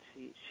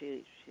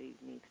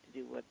needs to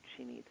do what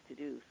she needs to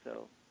do,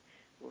 so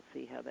we'll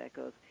see how that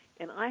goes.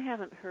 And I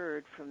haven't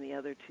heard from the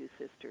other two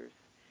sisters.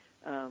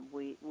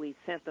 We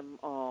sent them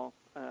all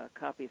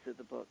copies of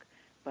the book,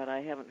 but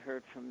I haven't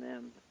heard from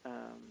them,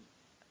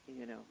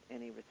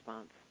 any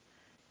response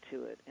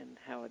to it and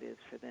how it is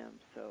for them.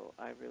 So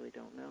I really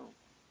don't know.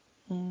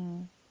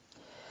 Yeah.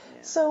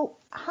 So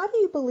how do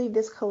you believe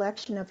this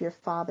collection of your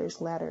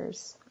father's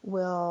letters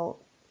will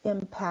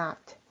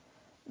impact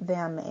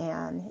them,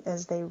 Anne,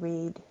 as they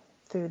read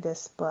through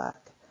this book?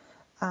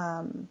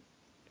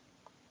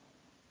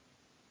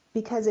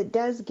 Because it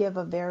does give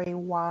a very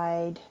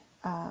wide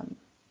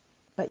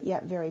but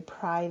yet very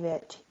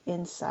private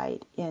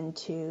insight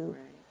into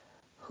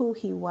who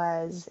he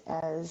was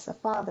as a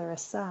father, a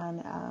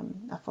son,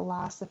 a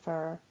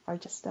philosopher, or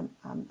just a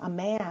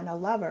man, a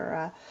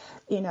lover,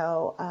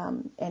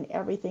 and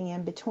everything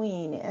in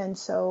between. And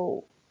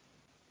so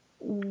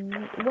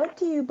what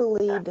do you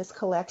believe this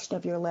collection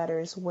of your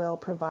letters will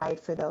provide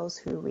for those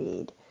who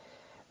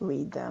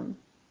read them?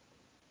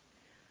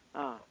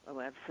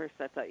 Well, at first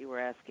I thought you were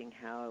asking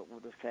how it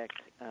would affect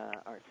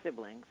our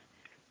siblings,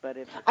 but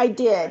if I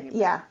did,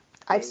 yeah.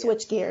 I've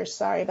switched gears.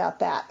 Sorry about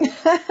that.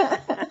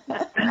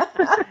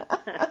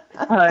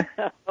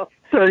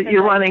 So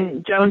you're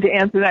wanting Joan to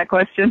answer that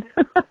question?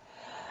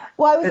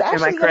 Well, I was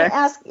actually going to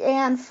ask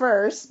Anne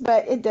first,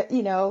 but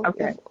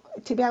okay.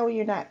 Too bad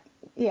you're not.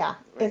 Yeah,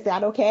 right. Is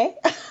that okay?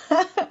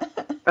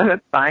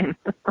 That's fine.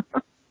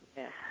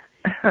 Yeah.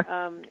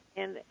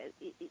 And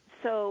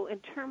so, in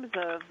terms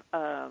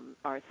of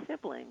our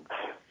siblings,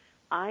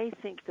 I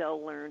think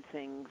they'll learn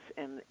things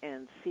and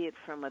see it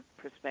from a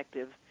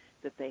perspective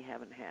that they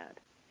haven't had.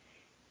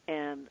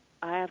 And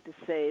I have to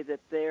say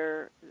that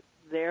their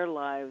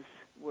lives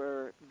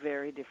were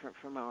very different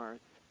from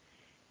ours,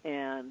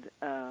 and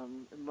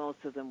most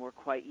of them were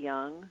quite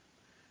young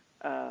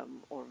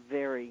or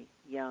very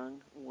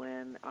young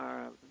when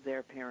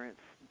their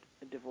parents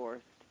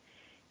divorced,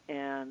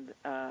 and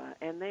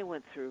they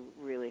went through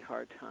really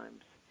hard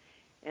times.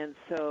 And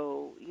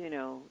so,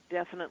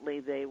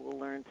 definitely they will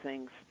learn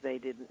things they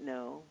didn't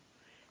know,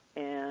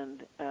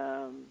 and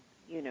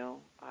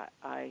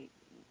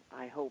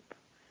I hope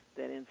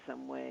that in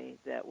some way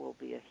that will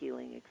be a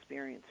healing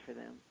experience for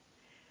them.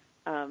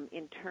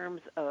 In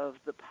terms of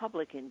the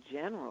public in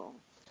general,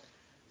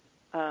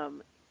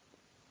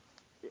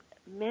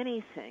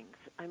 many things.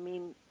 I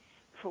mean,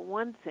 for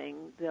one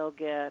thing, they'll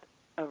get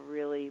a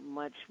really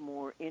much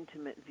more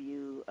intimate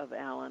view of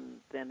Alan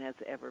than has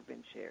ever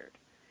been shared.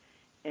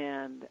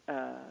 And,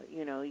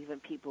 even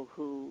people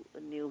who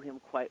knew him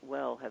quite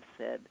well have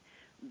said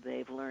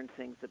they've learned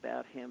things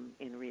about him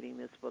in reading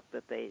this book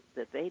that they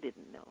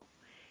didn't know.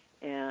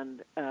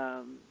 And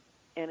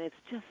it's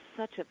just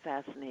such a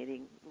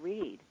fascinating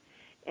read.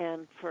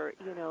 And for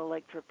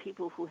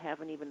people who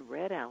haven't even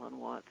read Alan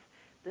Watts,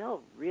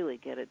 they'll really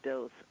get a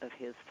dose of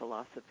his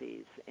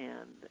philosophies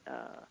and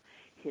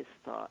his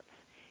thoughts.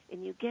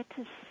 And you get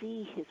to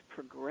see his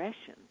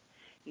progression,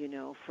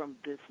 from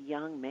this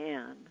young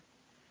man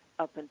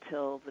up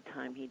until the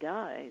time he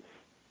dies,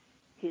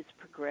 his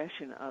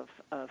progression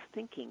of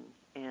thinking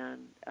and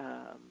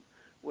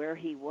where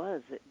he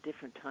was at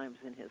different times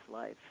in his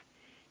life.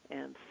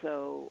 And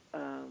so,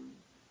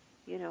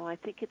 I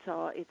think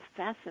it's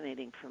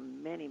fascinating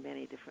from many,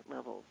 many different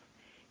levels.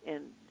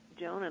 And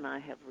Joan and I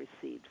have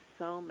received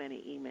so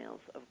many emails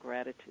of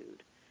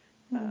gratitude.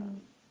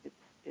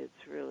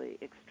 It's really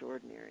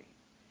extraordinary.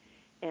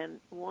 And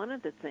one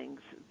of the things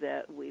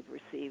that we've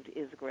received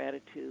is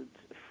gratitude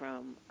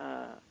from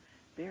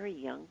very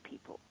young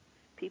people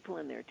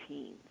in their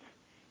teens.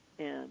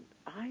 And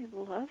I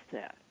love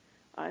that.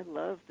 I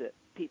love that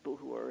people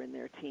who are in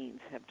their teens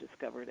have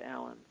discovered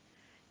Alan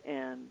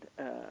and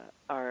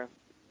are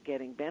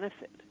getting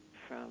benefit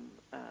from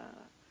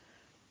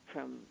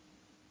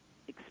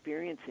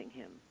experiencing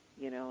him.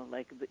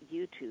 Like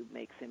YouTube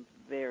makes him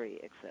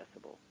very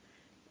accessible.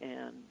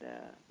 And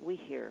we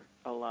hear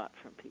a lot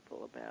from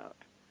people about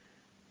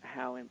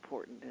how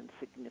important and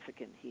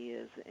significant he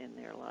is in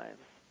their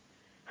lives.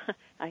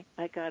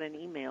 I got an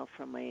email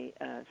from a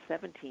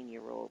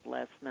 17-year-old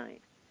last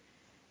night.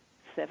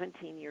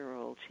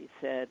 17-year-old, she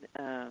said,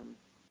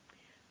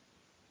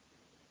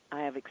 I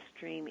have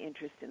extreme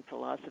interest in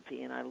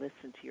philosophy, and I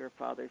listen to your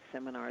father's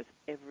seminars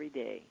every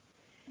day.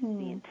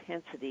 The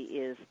intensity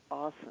is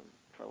awesome,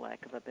 for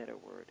lack of a better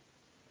word.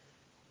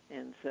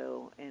 And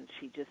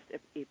she just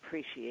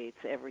appreciates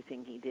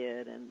everything he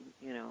did, and,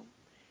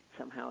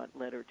 somehow it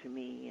led her to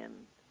me and,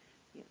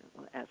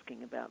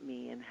 asking about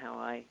me and how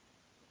I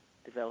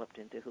developed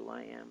into who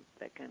I am,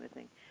 that kind of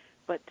thing.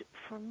 But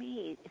for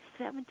me,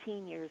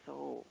 17 years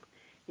old,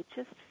 it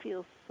just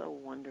feels so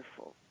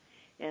wonderful.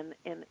 And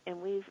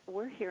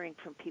we're hearing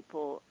from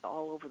people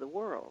all over the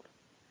world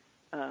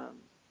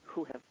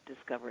who have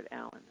discovered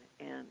Alan,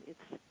 and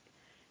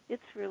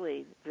it's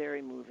really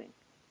very moving.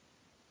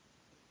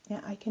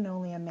 Yeah, I can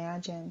only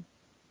imagine.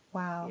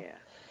 Wow. Yeah.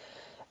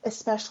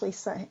 Especially,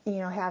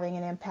 having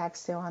an impact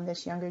still on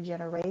this younger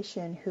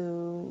generation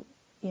who,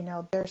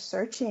 they're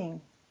searching,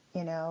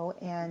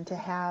 and to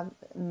have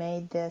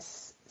made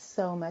this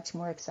so much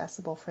more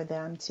accessible for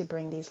them to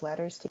bring these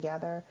letters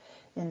together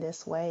in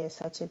this way is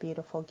such a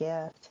beautiful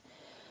gift.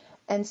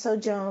 And so,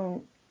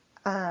 Joan,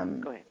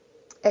 Go ahead.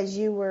 as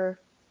you were,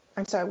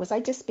 I'm sorry, was I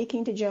just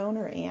speaking to Joan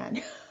or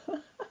Anne?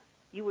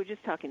 You were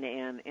just talking to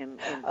Anne and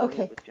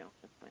okay. With Joan.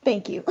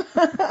 Thank you.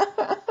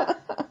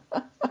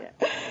 Yeah.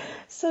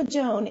 So,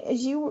 Joan,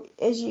 as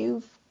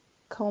you've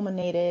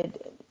culminated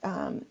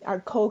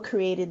or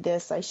co-created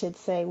this, I should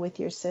say, with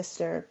your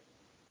sister,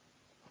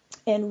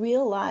 and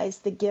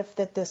realized the gift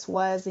that this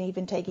was, and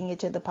even taking it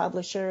to the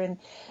publisher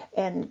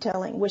and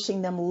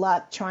wishing them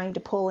luck trying to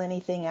pull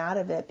anything out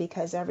of it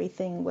because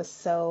everything was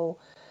so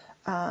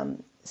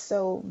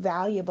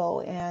valuable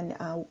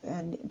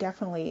and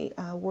definitely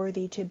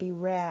worthy to be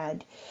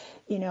read.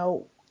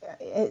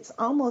 It's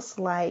almost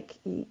like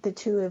the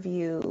two of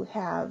you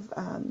have.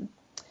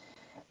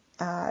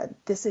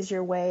 This is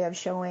your way of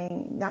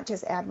showing not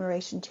just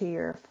admiration to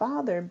your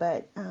father,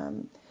 but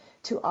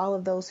to all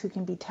of those who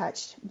can be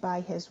touched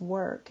by his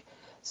work.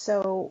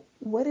 So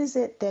what is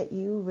it that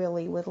you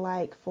really would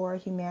like for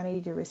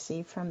humanity to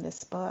receive from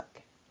this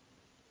book?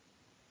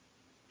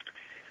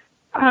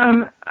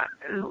 I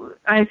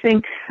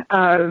think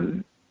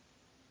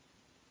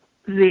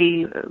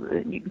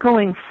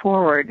going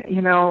forward,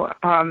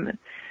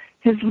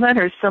 his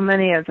letters, so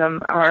many of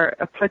them are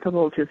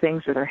applicable to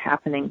things that are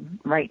happening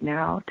right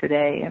now,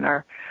 today, in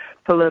our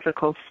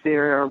political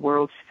sphere, our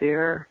world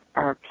sphere,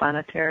 our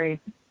planetary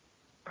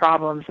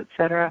problems,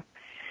 etc.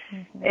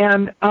 Mm-hmm.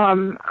 And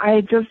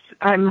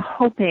I'm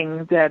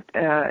hoping that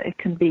it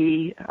can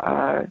be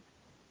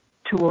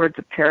towards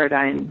a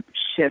paradigm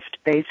shift,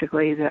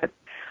 basically, that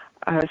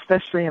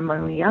especially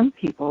among the young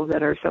people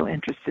that are so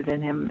interested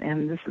in him,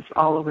 and this is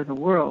all over the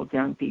world,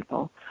 young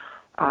people,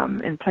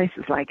 in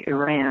places like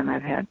Iran.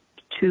 I've had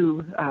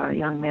two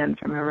young men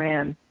from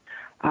Iran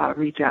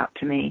reach out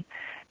to me.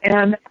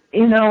 And,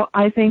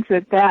 I think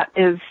that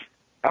is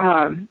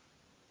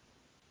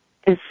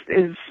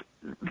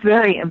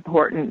very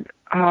important,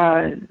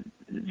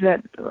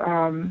 that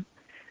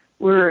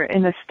we're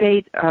in a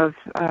state of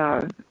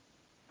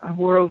a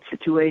world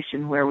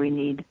situation where we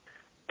need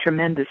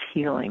tremendous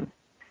healing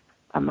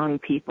among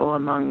people,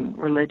 among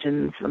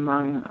religions,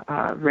 among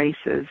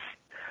races,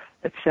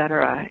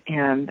 etc.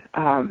 And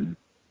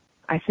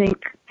I think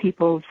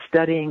people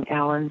studying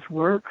Alan's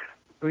work,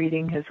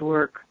 reading his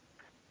work,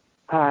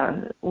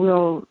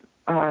 will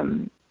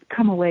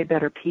come away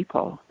better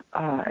people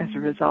as a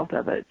result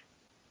of it,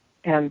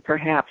 and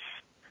perhaps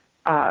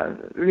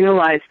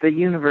realize the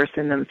universe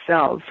in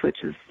themselves,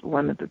 which is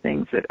one of the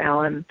things that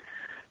Alan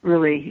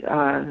really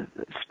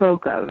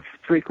spoke of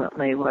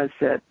frequently, was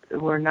that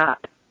we're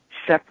not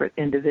separate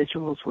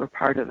individuals. We're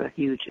part of a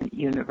huge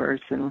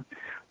universe, and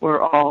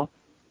we're all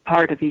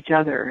part of each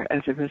other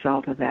as a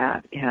result of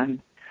that,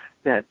 and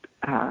that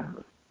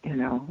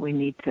we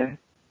need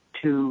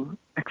to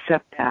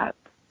accept that.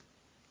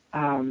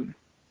 And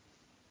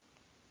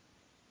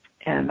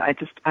I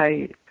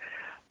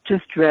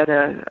just read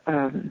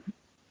an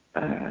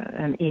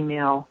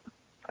email.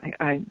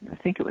 I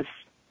think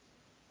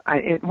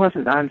it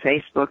wasn't on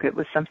Facebook. It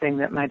was something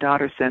that my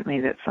daughter sent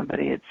me that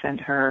somebody had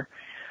sent her,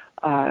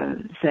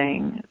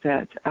 saying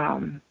that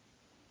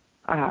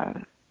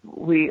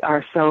we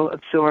are so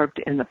absorbed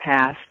in the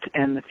past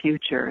and the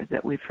future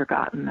that we've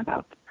forgotten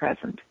about the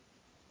present.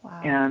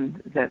 Wow.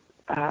 And that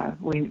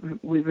we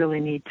really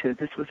need to.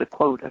 This was a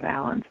quote of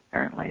Alan's,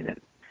 apparently, that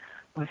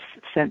was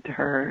sent to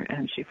her,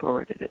 and she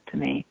forwarded it to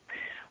me.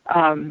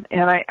 And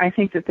I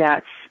think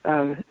that's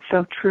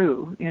so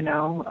true.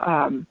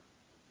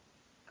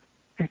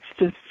 It's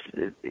just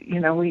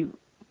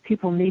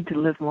people need to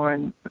live more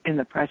in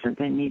the present.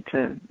 They need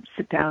to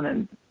sit down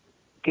and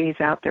gaze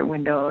out their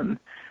window and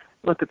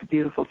look at the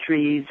beautiful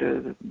trees,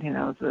 or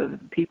the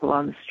people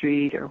on the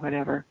street, or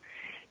whatever,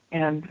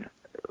 and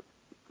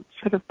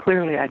sort of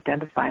clearly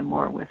identify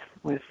more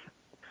with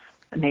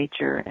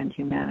nature and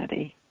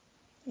humanity.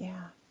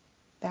 Yeah,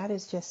 that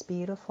is just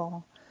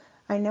beautiful.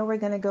 I know we're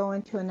going to go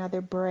into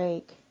another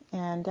break,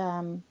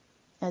 and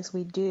as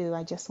we do,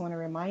 I just want to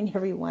remind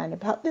everyone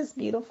about this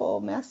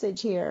beautiful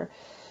message here,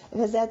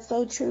 because that's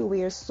so true.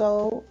 We are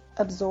so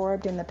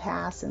absorbed in the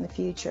past and the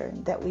future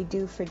that we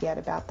do forget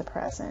about the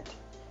present,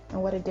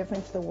 and what a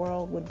difference the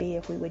world would be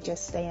if we would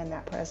just stay in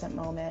that present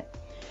moment.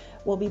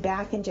 We'll be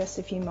back in just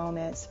a few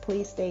moments.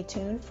 Please stay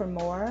tuned for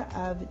more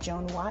of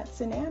Joan Watts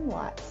and Ann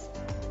Watts.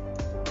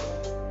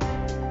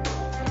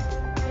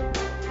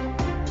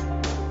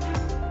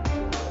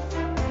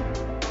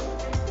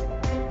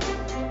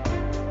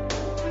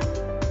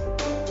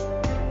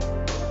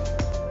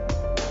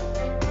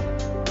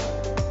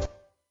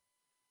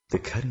 The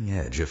cutting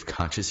edge of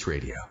conscious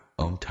radio.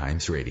 Om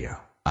Times Radio.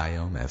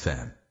 IOM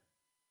FM.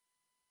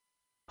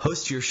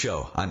 Host your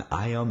show on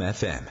IOM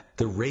FM,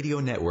 the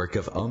radio network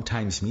of Om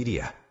Times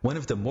Media, one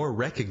of the more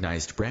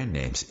recognized brand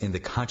names in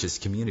the conscious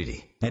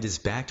community, and is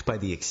backed by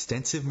the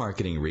extensive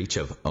marketing reach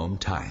of Om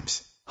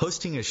Times.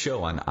 Hosting a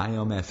show on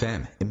IOM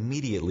FM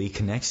immediately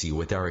connects you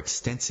with our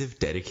extensive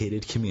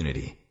dedicated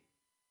community.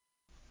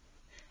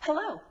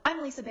 Hello,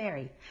 I'm Lisa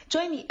Berry.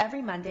 Join me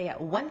every Monday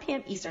at 1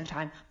 p.m. Eastern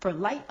Time for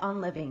Light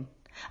on Living,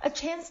 a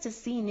chance to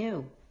see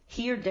new,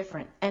 hear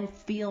different, and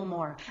feel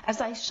more as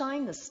I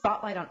shine the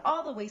spotlight on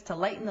all the ways to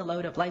lighten the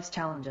load of life's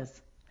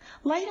challenges.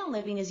 Light on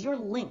Living is your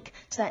link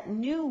to that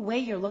new way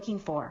you're looking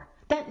for,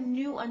 that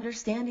new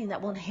understanding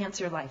that will enhance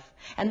your life,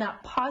 and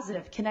that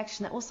positive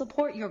connection that will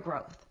support your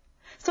growth.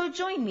 So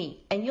join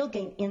me, and you'll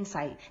gain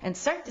insight and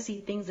start to see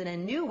things in a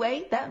new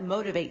way that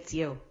motivates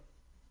you.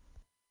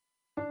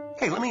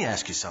 Hey, let me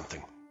ask you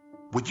something.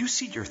 Would you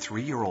seat your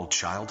 3-year-old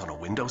child on a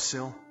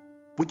windowsill?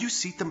 Would you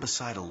seat them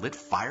beside a lit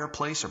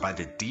fireplace or by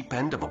the deep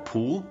end of a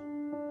pool?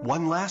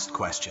 One last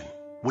question.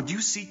 Would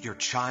you seat your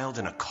child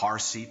in a car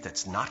seat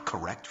that's not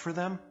correct for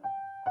them?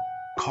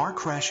 Car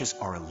crashes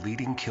are a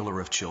leading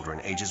killer of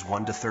children ages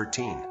 1 to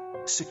 13.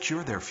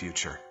 Secure their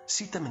future.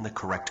 Seat them in the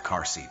correct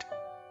car seat.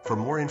 For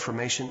more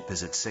information,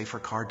 visit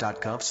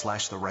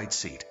safercar.gov/the right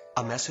seat.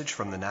 A message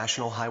from the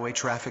National Highway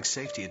Traffic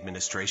Safety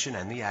Administration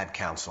and the Ad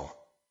Council.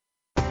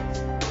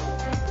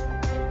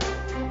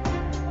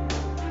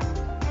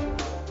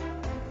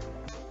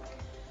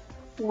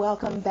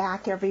 Welcome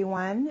back,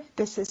 everyone.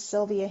 This is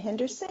Sylvia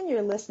Henderson.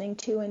 You're listening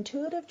to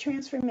Intuitive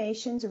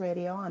Transformations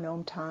Radio on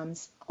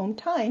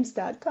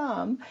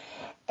OmTimes.com.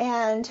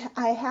 And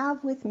I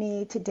have with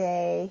me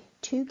today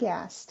two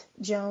guests,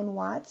 Joan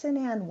Watts and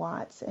Ann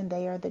Watts, and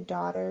they are the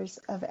daughters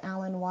of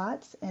Alan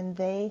Watts, and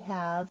they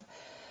have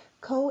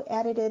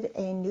co-edited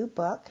a new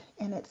book,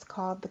 and it's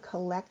called The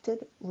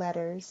Collected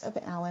Letters of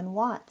Alan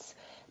Watts,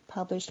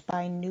 published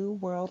by New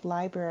World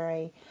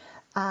Library.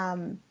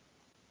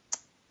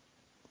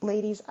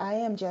 Ladies, I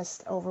am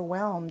just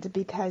overwhelmed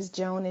because,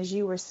 Joan, as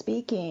you were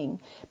speaking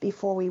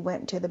before we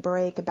went to the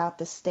break about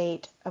the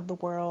state of the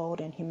world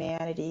and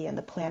humanity and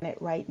the planet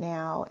right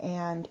now,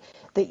 and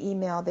the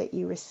email that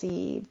you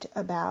received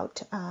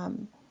about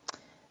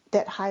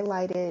that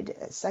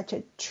highlighted such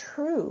a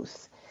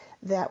truth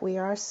that we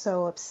are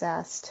so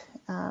obsessed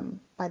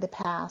by the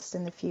past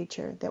and the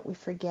future that we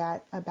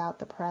forget about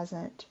the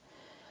present.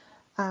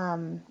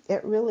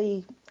 It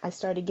really, I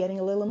started getting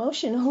a little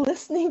emotional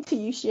listening to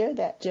you share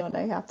that, Joan,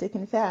 I have to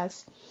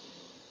confess.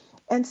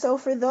 And so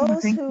for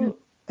those who,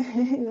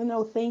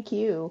 thank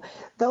you.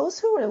 Those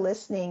who are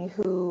listening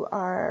who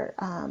are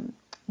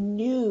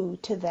new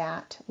to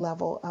that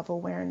level of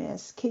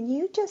awareness, can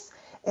you just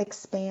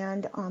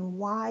expand on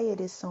why it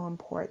is so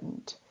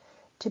important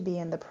to be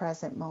in the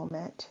present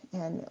moment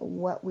and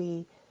what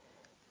we,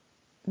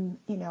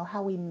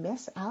 how we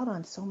miss out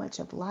on so much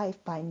of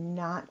life by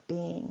not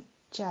being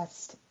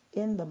just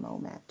in the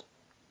moment?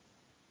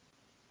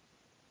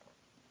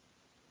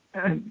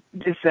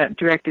 Is that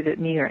directed at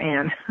me or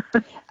Anne?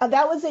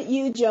 That was at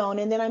you, Joan,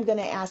 and then I'm going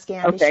to ask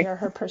Anne to share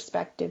her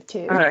perspective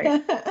too. All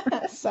right.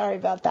 Sorry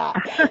about that.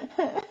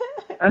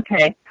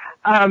 Okay.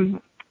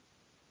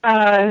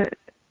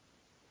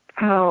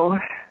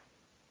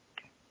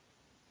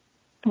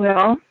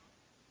 Well,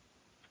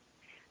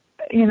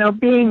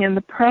 being in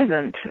the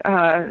present,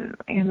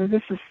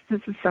 this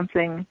is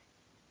something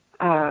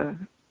that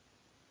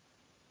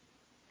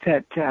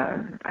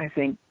I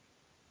think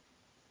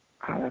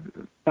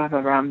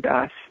Baba Ram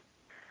Dass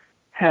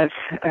has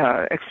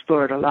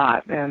explored a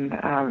lot, and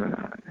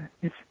I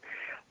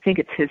think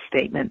it's his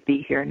statement,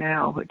 "Be here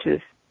now," which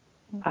is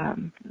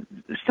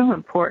so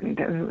important.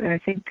 And I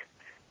think,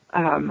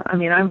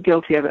 I'm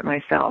guilty of it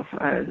myself.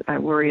 I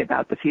worry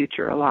about the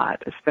future a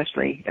lot,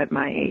 especially at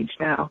my age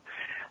now.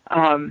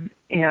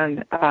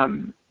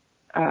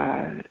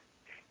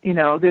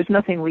 There's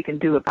nothing we can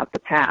do about the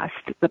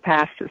past. The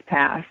past is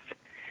past,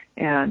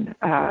 and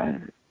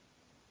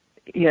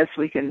yes,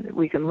 we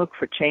can look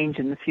for change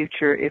in the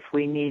future if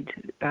we need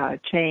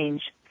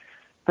change,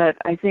 but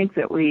I think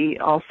that we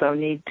also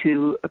need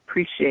to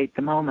appreciate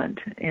the moment,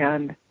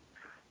 and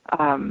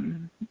I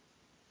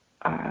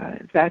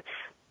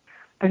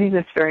think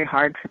that's very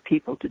hard for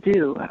people to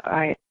do.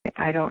 I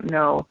don't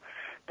know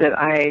that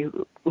I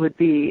would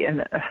be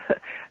an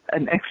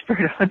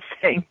expert on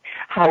saying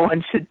how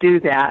one should do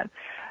that,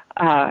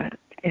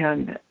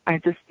 and I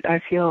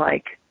feel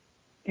like,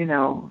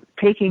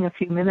 taking a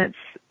few minutes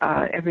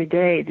every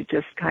day to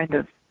just kind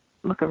of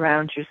look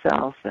around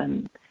yourself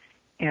and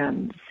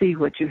see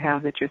what you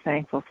have that you're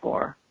thankful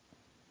for,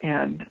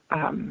 and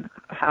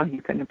how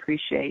you can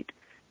appreciate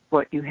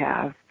what you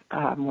have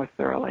more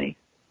thoroughly.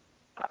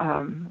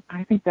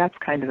 I think that's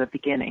kind of a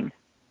beginning.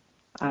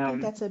 I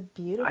think that's a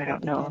beautiful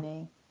beginning.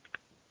 know.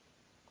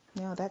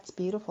 No, that's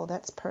beautiful.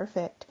 That's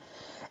perfect.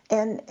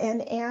 And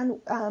Anne,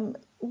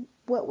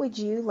 what would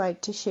you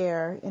like to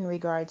share in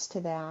regards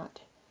to that?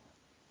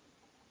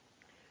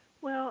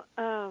 Well,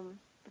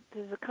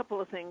 there's a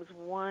couple of things.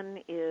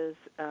 One is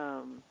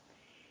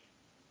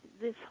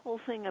this whole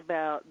thing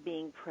about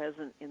being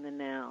present in the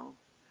now.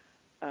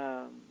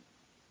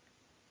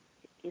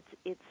 It's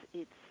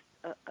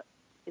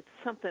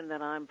something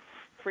that I'm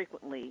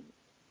frequently.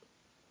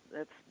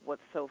 That's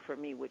what's so for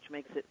me, which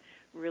makes it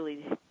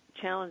really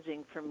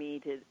challenging for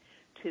me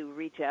to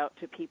reach out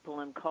to people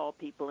and call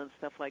people and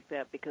stuff like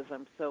that, because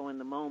I'm so in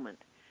the moment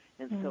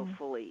and so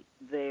fully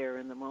there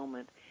in the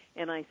moment.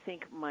 And I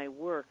think my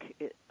work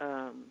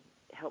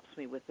helps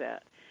me with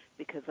that,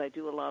 because I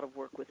do a lot of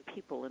work with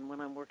people, and when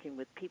I'm working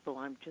with people,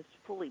 I'm just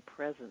fully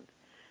present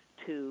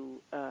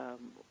to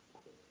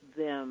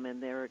them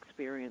and their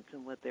experience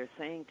and what they're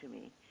saying to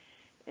me.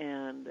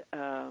 And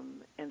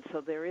so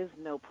there is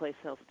no place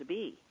else to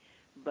be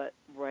but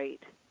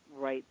right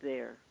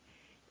there.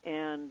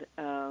 And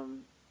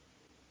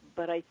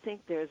but I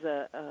think there's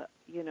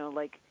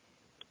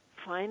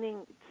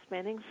spending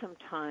some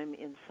time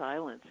in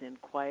silence, in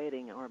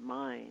quieting our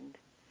mind,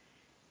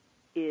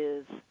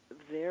 is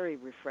very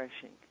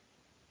refreshing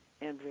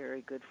and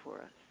very good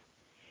for us.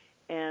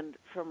 And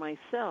for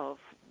myself,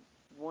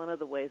 one of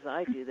the ways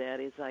I do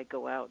that is I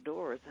go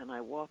outdoors and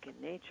I walk in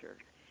nature,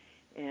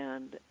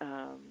 and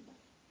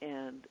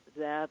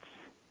that's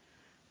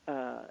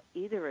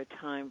either a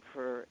time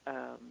for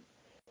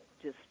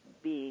just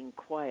being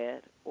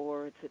quiet,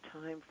 or it's a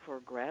time for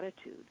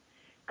gratitude,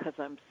 because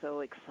I'm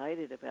so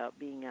excited about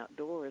being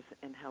outdoors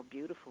and how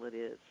beautiful it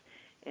is.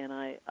 And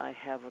I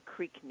have a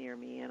creek near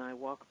me, and I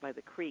walk by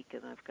the creek,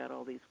 and I've got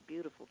all these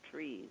beautiful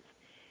trees,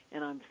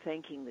 and I'm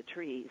thanking the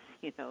trees.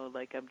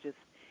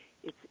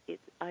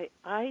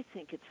 I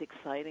think it's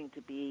exciting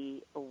to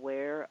be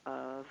aware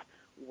of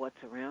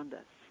what's around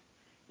us,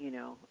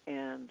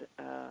 and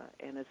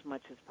as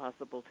much as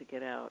possible to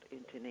get out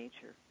into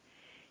nature.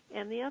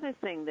 And the other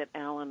thing that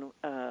Alan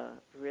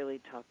really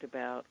talked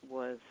about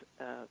was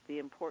the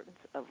importance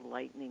of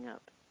lightening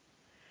up.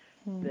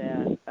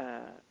 That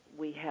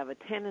we have a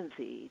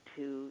tendency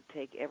to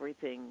take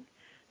everything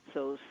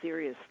so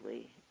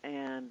seriously,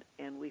 and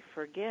we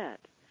forget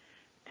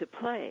to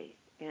play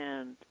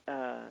and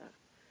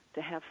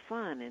to have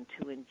fun and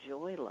to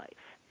enjoy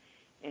life.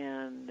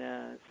 And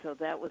so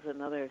that was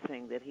another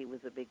thing that he was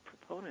a big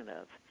proponent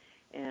of.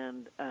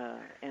 And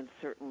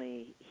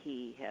certainly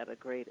he had a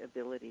great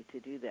ability to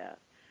do that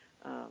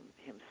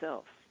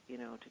himself,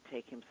 to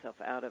take himself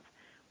out of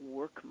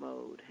work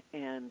mode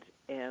and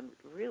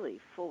really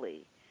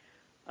fully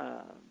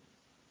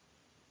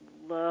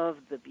love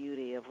the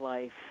beauty of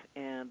life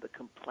and the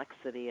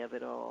complexity of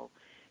it all,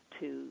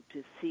 to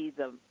see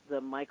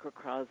the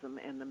microcosm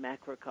and the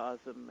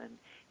macrocosm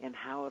and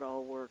how it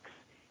all works,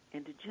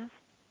 and to just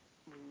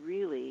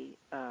really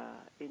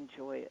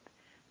enjoy it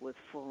with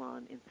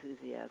full-on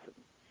enthusiasm.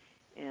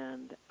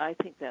 And I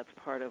think that's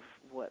part of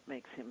what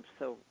makes him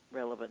so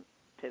relevant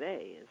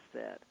today, is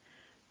that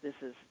this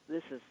is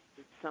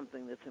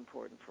something that's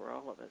important for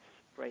all of us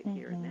right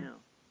here and now.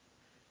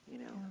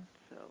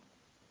 So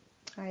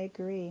I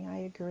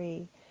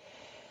agree.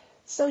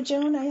 So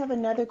Joan, I have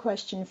another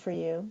question for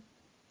you.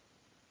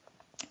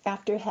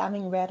 After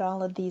having read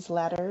all of these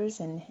letters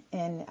and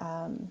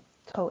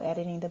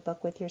co-editing the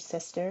book with your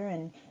sister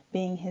and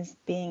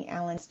being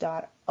Alan's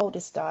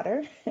oldest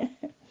daughter,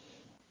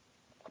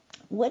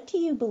 what do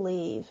you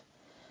believe,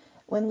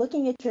 when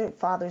looking at your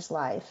father's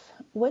life,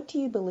 what do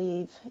you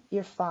believe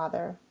your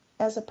father,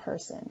 as a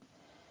person,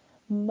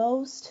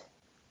 most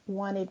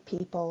wanted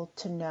people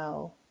to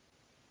know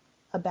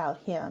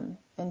about him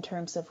in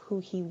terms of who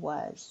he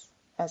was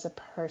as a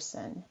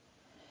person?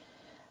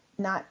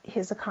 Not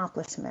his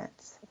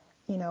accomplishments,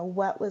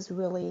 what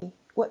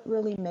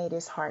really made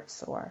his heart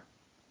soar?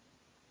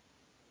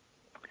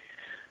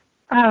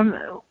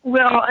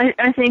 Well,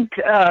 I think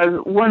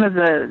one of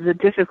the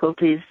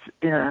difficulties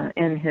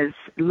in his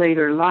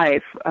later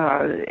life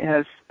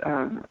as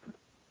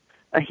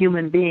a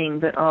human being,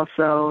 but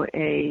also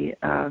a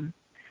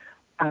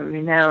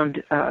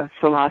renowned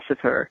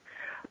philosopher,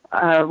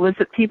 was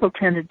that people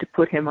tended to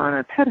put him on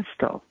a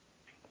pedestal,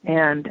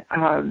 and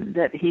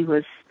that he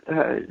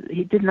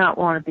did not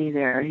want to be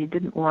there. He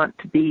didn't want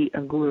to be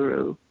a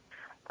guru,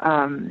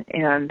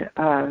 and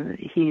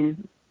he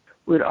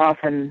would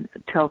often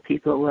tell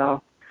people,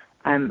 well,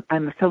 I'm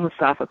a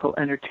philosophical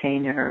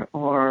entertainer,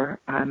 or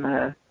I'm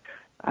a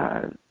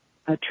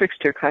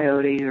trickster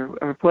coyote,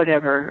 or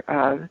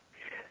whatever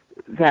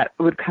that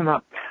would come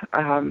up.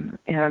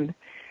 And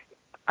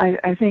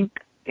I think,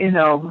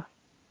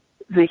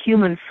 the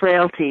human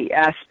frailty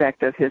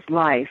aspect of his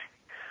life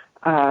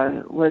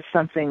was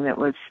something that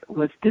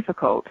was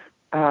difficult,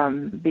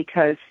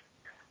 because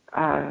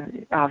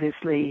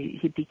obviously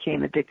he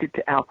became addicted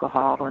to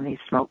alcohol when he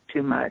smoked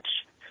too much.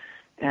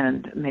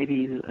 And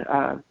maybe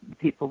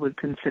people would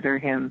consider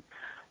him,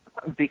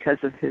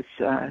 because of his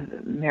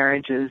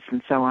marriages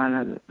and so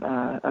on,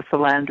 a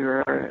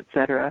philanderer,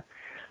 etc.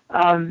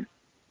 And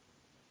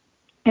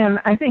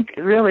I think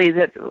really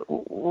that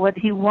what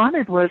he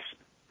wanted was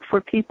for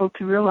people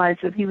to realize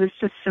that he was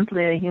just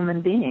simply a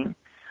human being,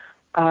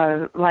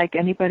 like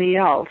anybody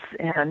else.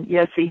 And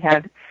yes, he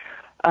had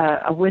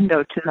a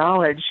window to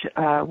knowledge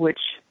which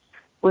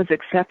was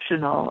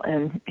exceptional,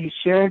 and he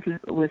shared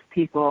with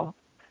people,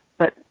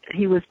 but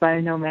he was by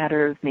no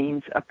manner of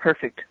means a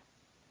perfect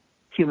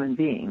human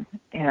being,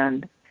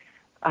 and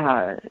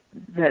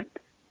that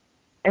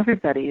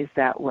everybody is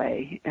that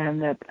way,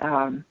 and that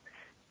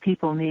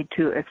people need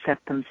to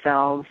accept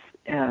themselves,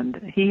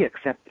 and he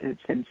accepted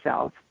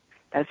himself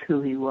as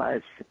who he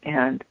was.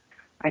 And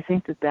I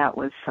think that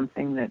was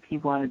something that he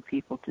wanted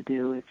people to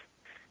do, is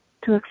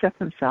to accept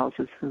themselves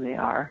as who they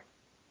are.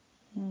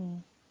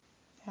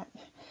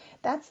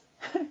 That's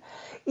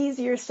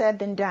easier said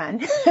than done.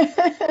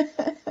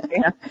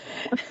 Yeah.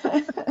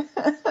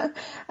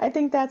 I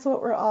think that's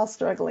what we're all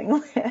struggling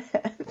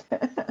with.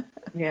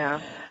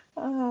 Yeah.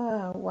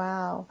 Oh,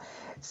 wow.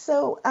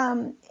 So,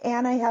 Anne,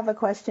 I have a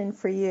question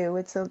for you.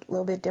 It's a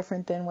little bit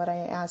different than what I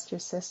asked your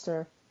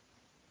sister.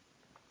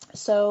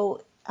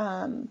 So,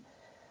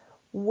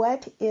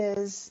 what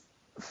is,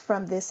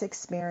 from this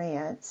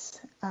experience,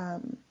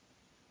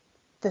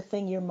 the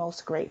thing you're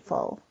most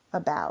grateful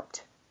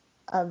about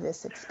of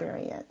this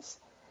experience?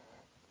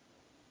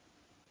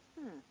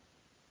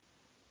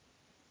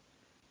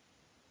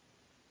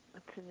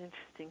 That's an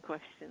interesting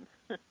question.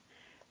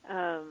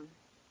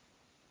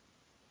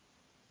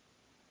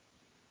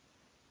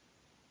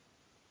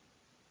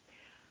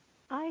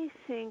 I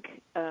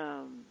think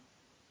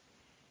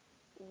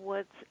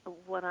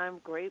what I'm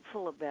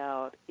grateful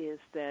about is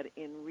that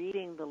in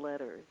reading the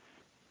letters,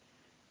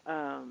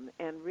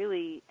 and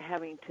really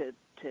having to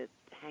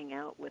hang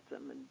out with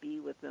them and be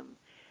with them,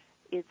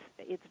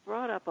 it's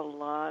brought up a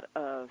lot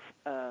of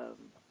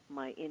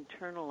my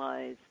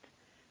internalized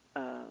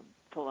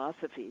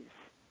philosophies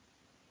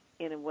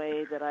in a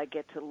way that I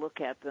get to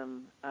look at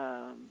them,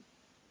 that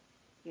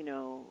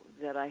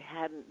I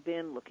hadn't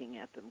been looking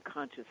at them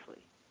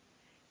consciously.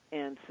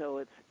 And so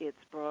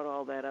it's brought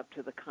all that up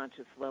to the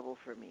conscious level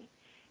for me,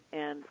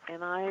 and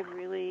I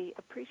really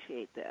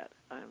appreciate that.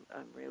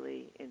 I'm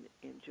really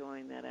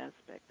enjoying that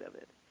aspect of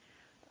it,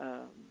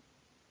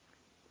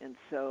 and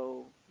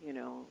so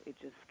it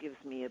just gives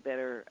me a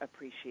better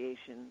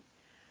appreciation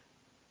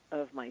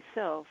of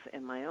myself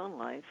and my own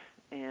life,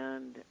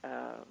 and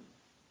I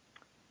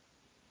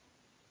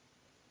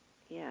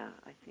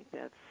think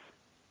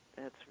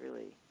that's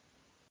really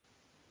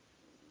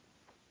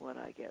what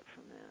I get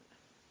from that.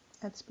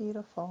 That's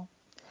beautiful.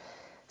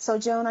 So,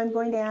 Joan, I'm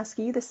going to ask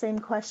you the same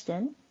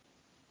question.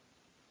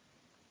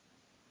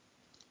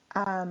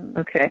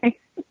 Okay.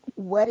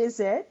 What is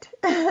it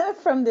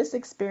from this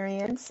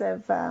experience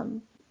of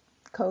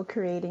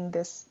co-creating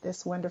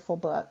this wonderful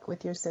book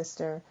with your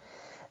sister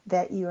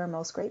that you are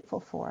most grateful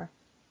for?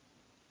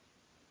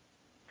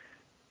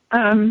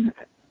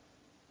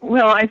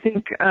 Well, I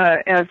think,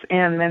 as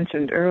Anne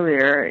mentioned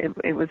earlier,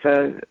 it was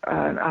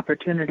an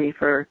opportunity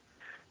for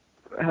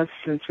us,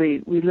 since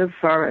we live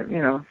far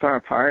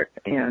apart,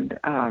 and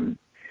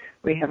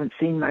we haven't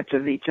seen much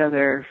of each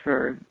other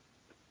for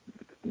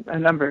a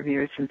number of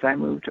years since I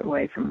moved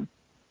away from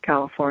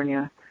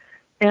California.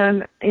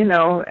 And,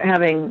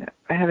 having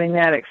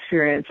that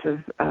experience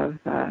of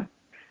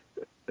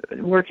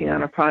working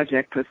on a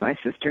project with my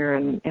sister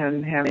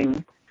and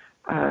having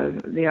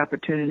the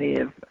opportunity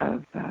of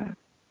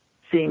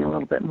seeing a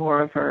little bit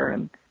more of her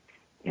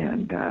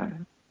and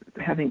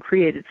having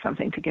created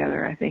something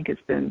together, I think has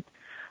been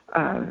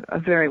a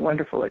very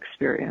wonderful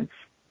experience.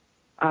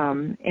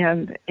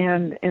 And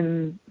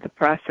in the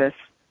process,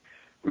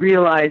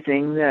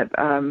 realizing that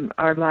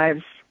our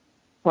lives,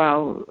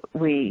 while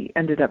we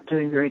ended up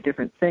doing very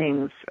different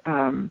things,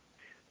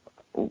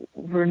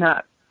 we're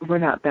not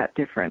that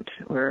different.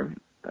 We're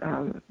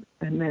in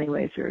many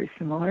ways very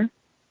similar.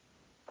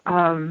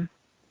 I'm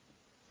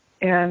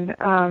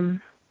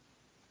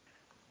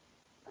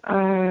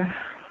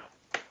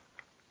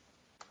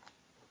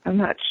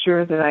not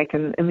sure that I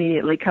can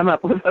immediately come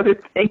up with other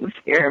things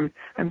here.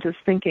 I'm just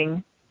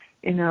thinking,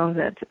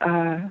 that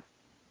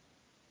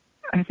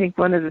I think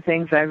one of the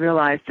things I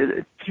realized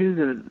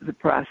through the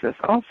process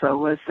also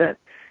was that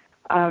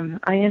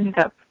I ended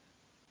up,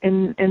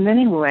 in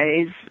many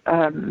ways,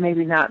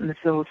 maybe not in the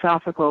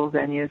philosophical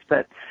venues,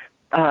 but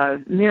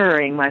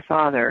mirroring my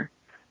father.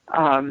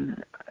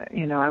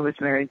 I was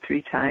married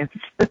 3 times,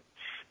 so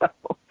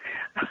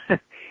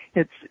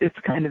it's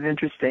kind of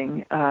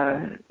interesting.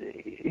 I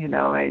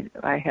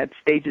had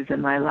stages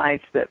in my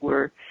life that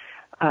were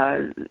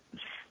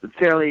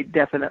fairly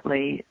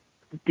definitely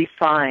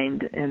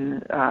defined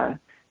in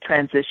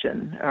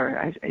transition, or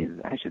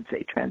I should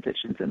say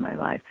transitions in my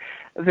life,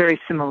 very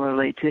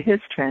similarly to his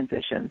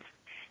transitions.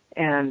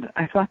 And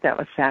I thought that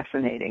was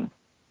fascinating.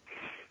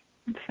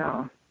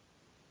 So.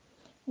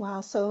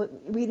 Wow, so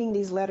reading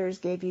these letters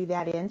gave you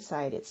that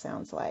insight, it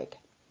sounds like.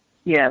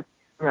 Yes,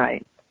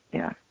 right,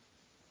 yeah.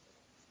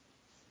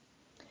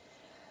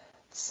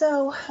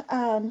 So,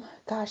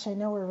 gosh, I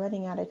know we're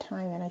running out of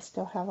time, and I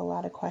still have a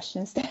lot of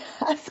questions to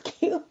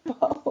ask you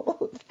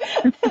both.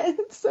 And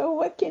so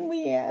what can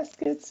we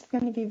ask? It's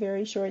going to be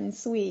very short and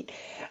sweet.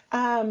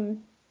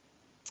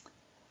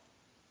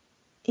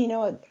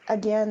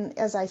 Again,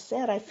 as I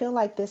said, I feel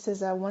like this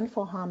is a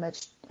wonderful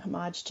homage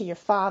to your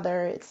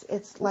father.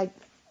 It's like,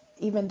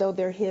 even though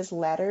they're his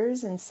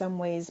letters, in some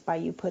ways, by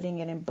you putting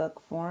it in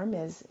book form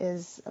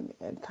is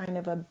kind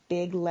of a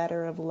big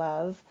letter of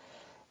love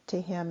to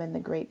him and the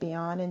great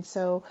beyond. And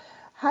so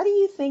how do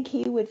you think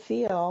he would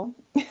feel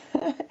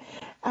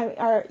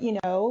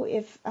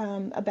if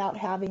about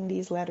having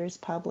these letters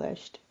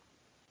published?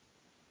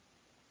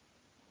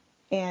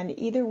 And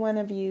either one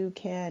of you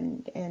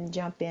can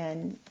jump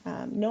in,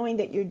 knowing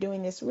that you're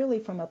doing this really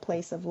from a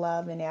place of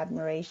love and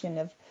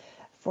admiration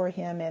for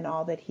him and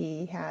all that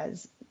he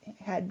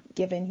had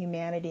given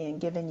humanity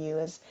and given you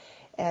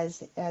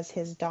as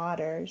his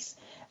daughters.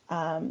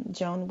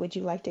 Joan, would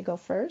you like to go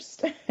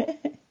first?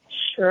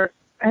 Sure.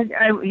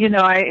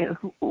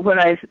 What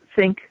I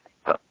think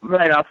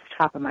right off the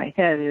top of my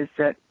head is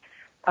that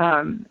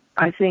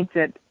I think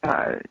that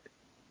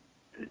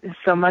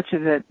so much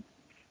of it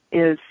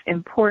is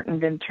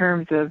important in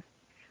terms of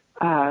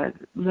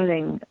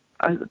letting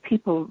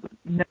people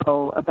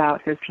know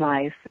about his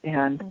life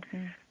and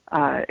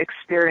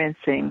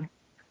experiencing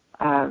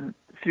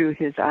through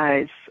his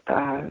eyes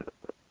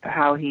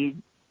how he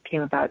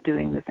came about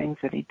doing the things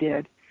that he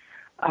did.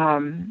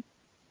 I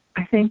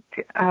think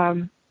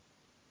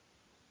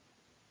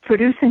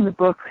producing the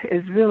book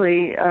is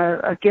really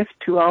a gift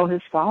to all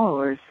his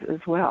followers as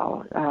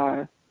well.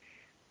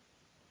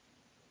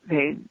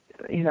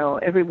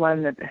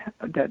 Everyone that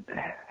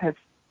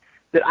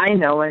I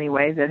know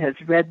anyway, that has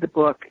read the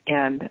book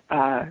and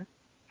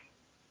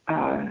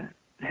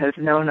has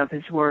known of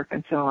his work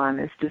and so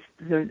on,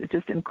 they're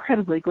just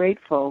incredibly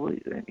grateful. We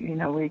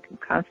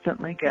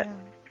constantly get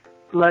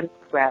blood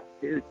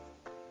gratitude.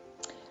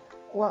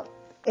 Well,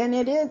 and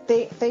it is,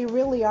 they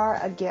really are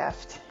a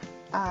gift.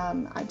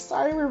 I'm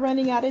sorry we're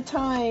running out of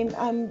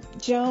time.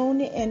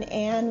 Joan and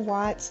Ann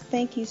Watts,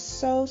 thank you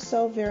so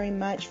very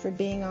much for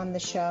being on the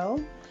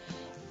show.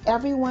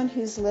 Everyone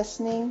who's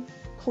listening,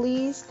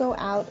 please go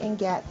out and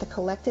get the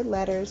Collected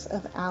Letters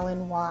of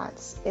Alan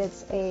Watts.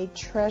 It's a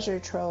treasure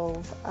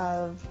trove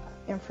of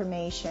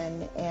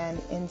information and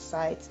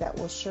insights that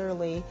will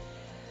surely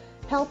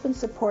help and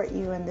support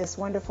you in this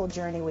wonderful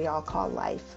journey we all call life.